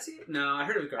 Wait, did I see it? No, I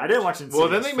heard it was garbage. I didn't watch Insidious 4. Well,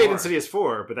 then they made Insidious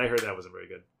 4, but I heard that wasn't very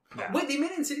good. Yeah. Wait, they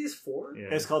made Insidious 4? Yeah.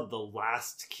 It's called The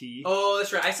Last Key. Oh,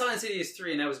 that's right. I saw Insidious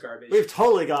 3 and that was garbage. We've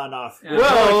totally gone off. Yeah.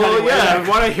 Well, yeah,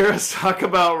 want to hear us talk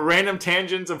about random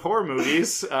tangents of horror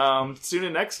movies? Tune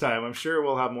in next time. I'm sure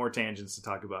we'll have more tangents to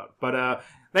talk about. But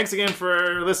thanks again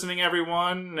for listening,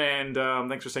 everyone, and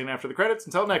thanks for staying after the credits.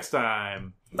 Until next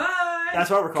time. Bye! That's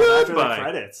why we're called after Goodbye. the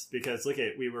credits, because look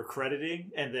at, we were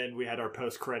crediting and then we had our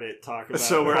post-credit talk about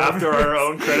So we're horror after our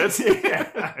own credits?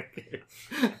 Yeah.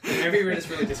 Maybe we're just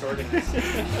really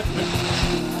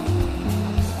disorganized.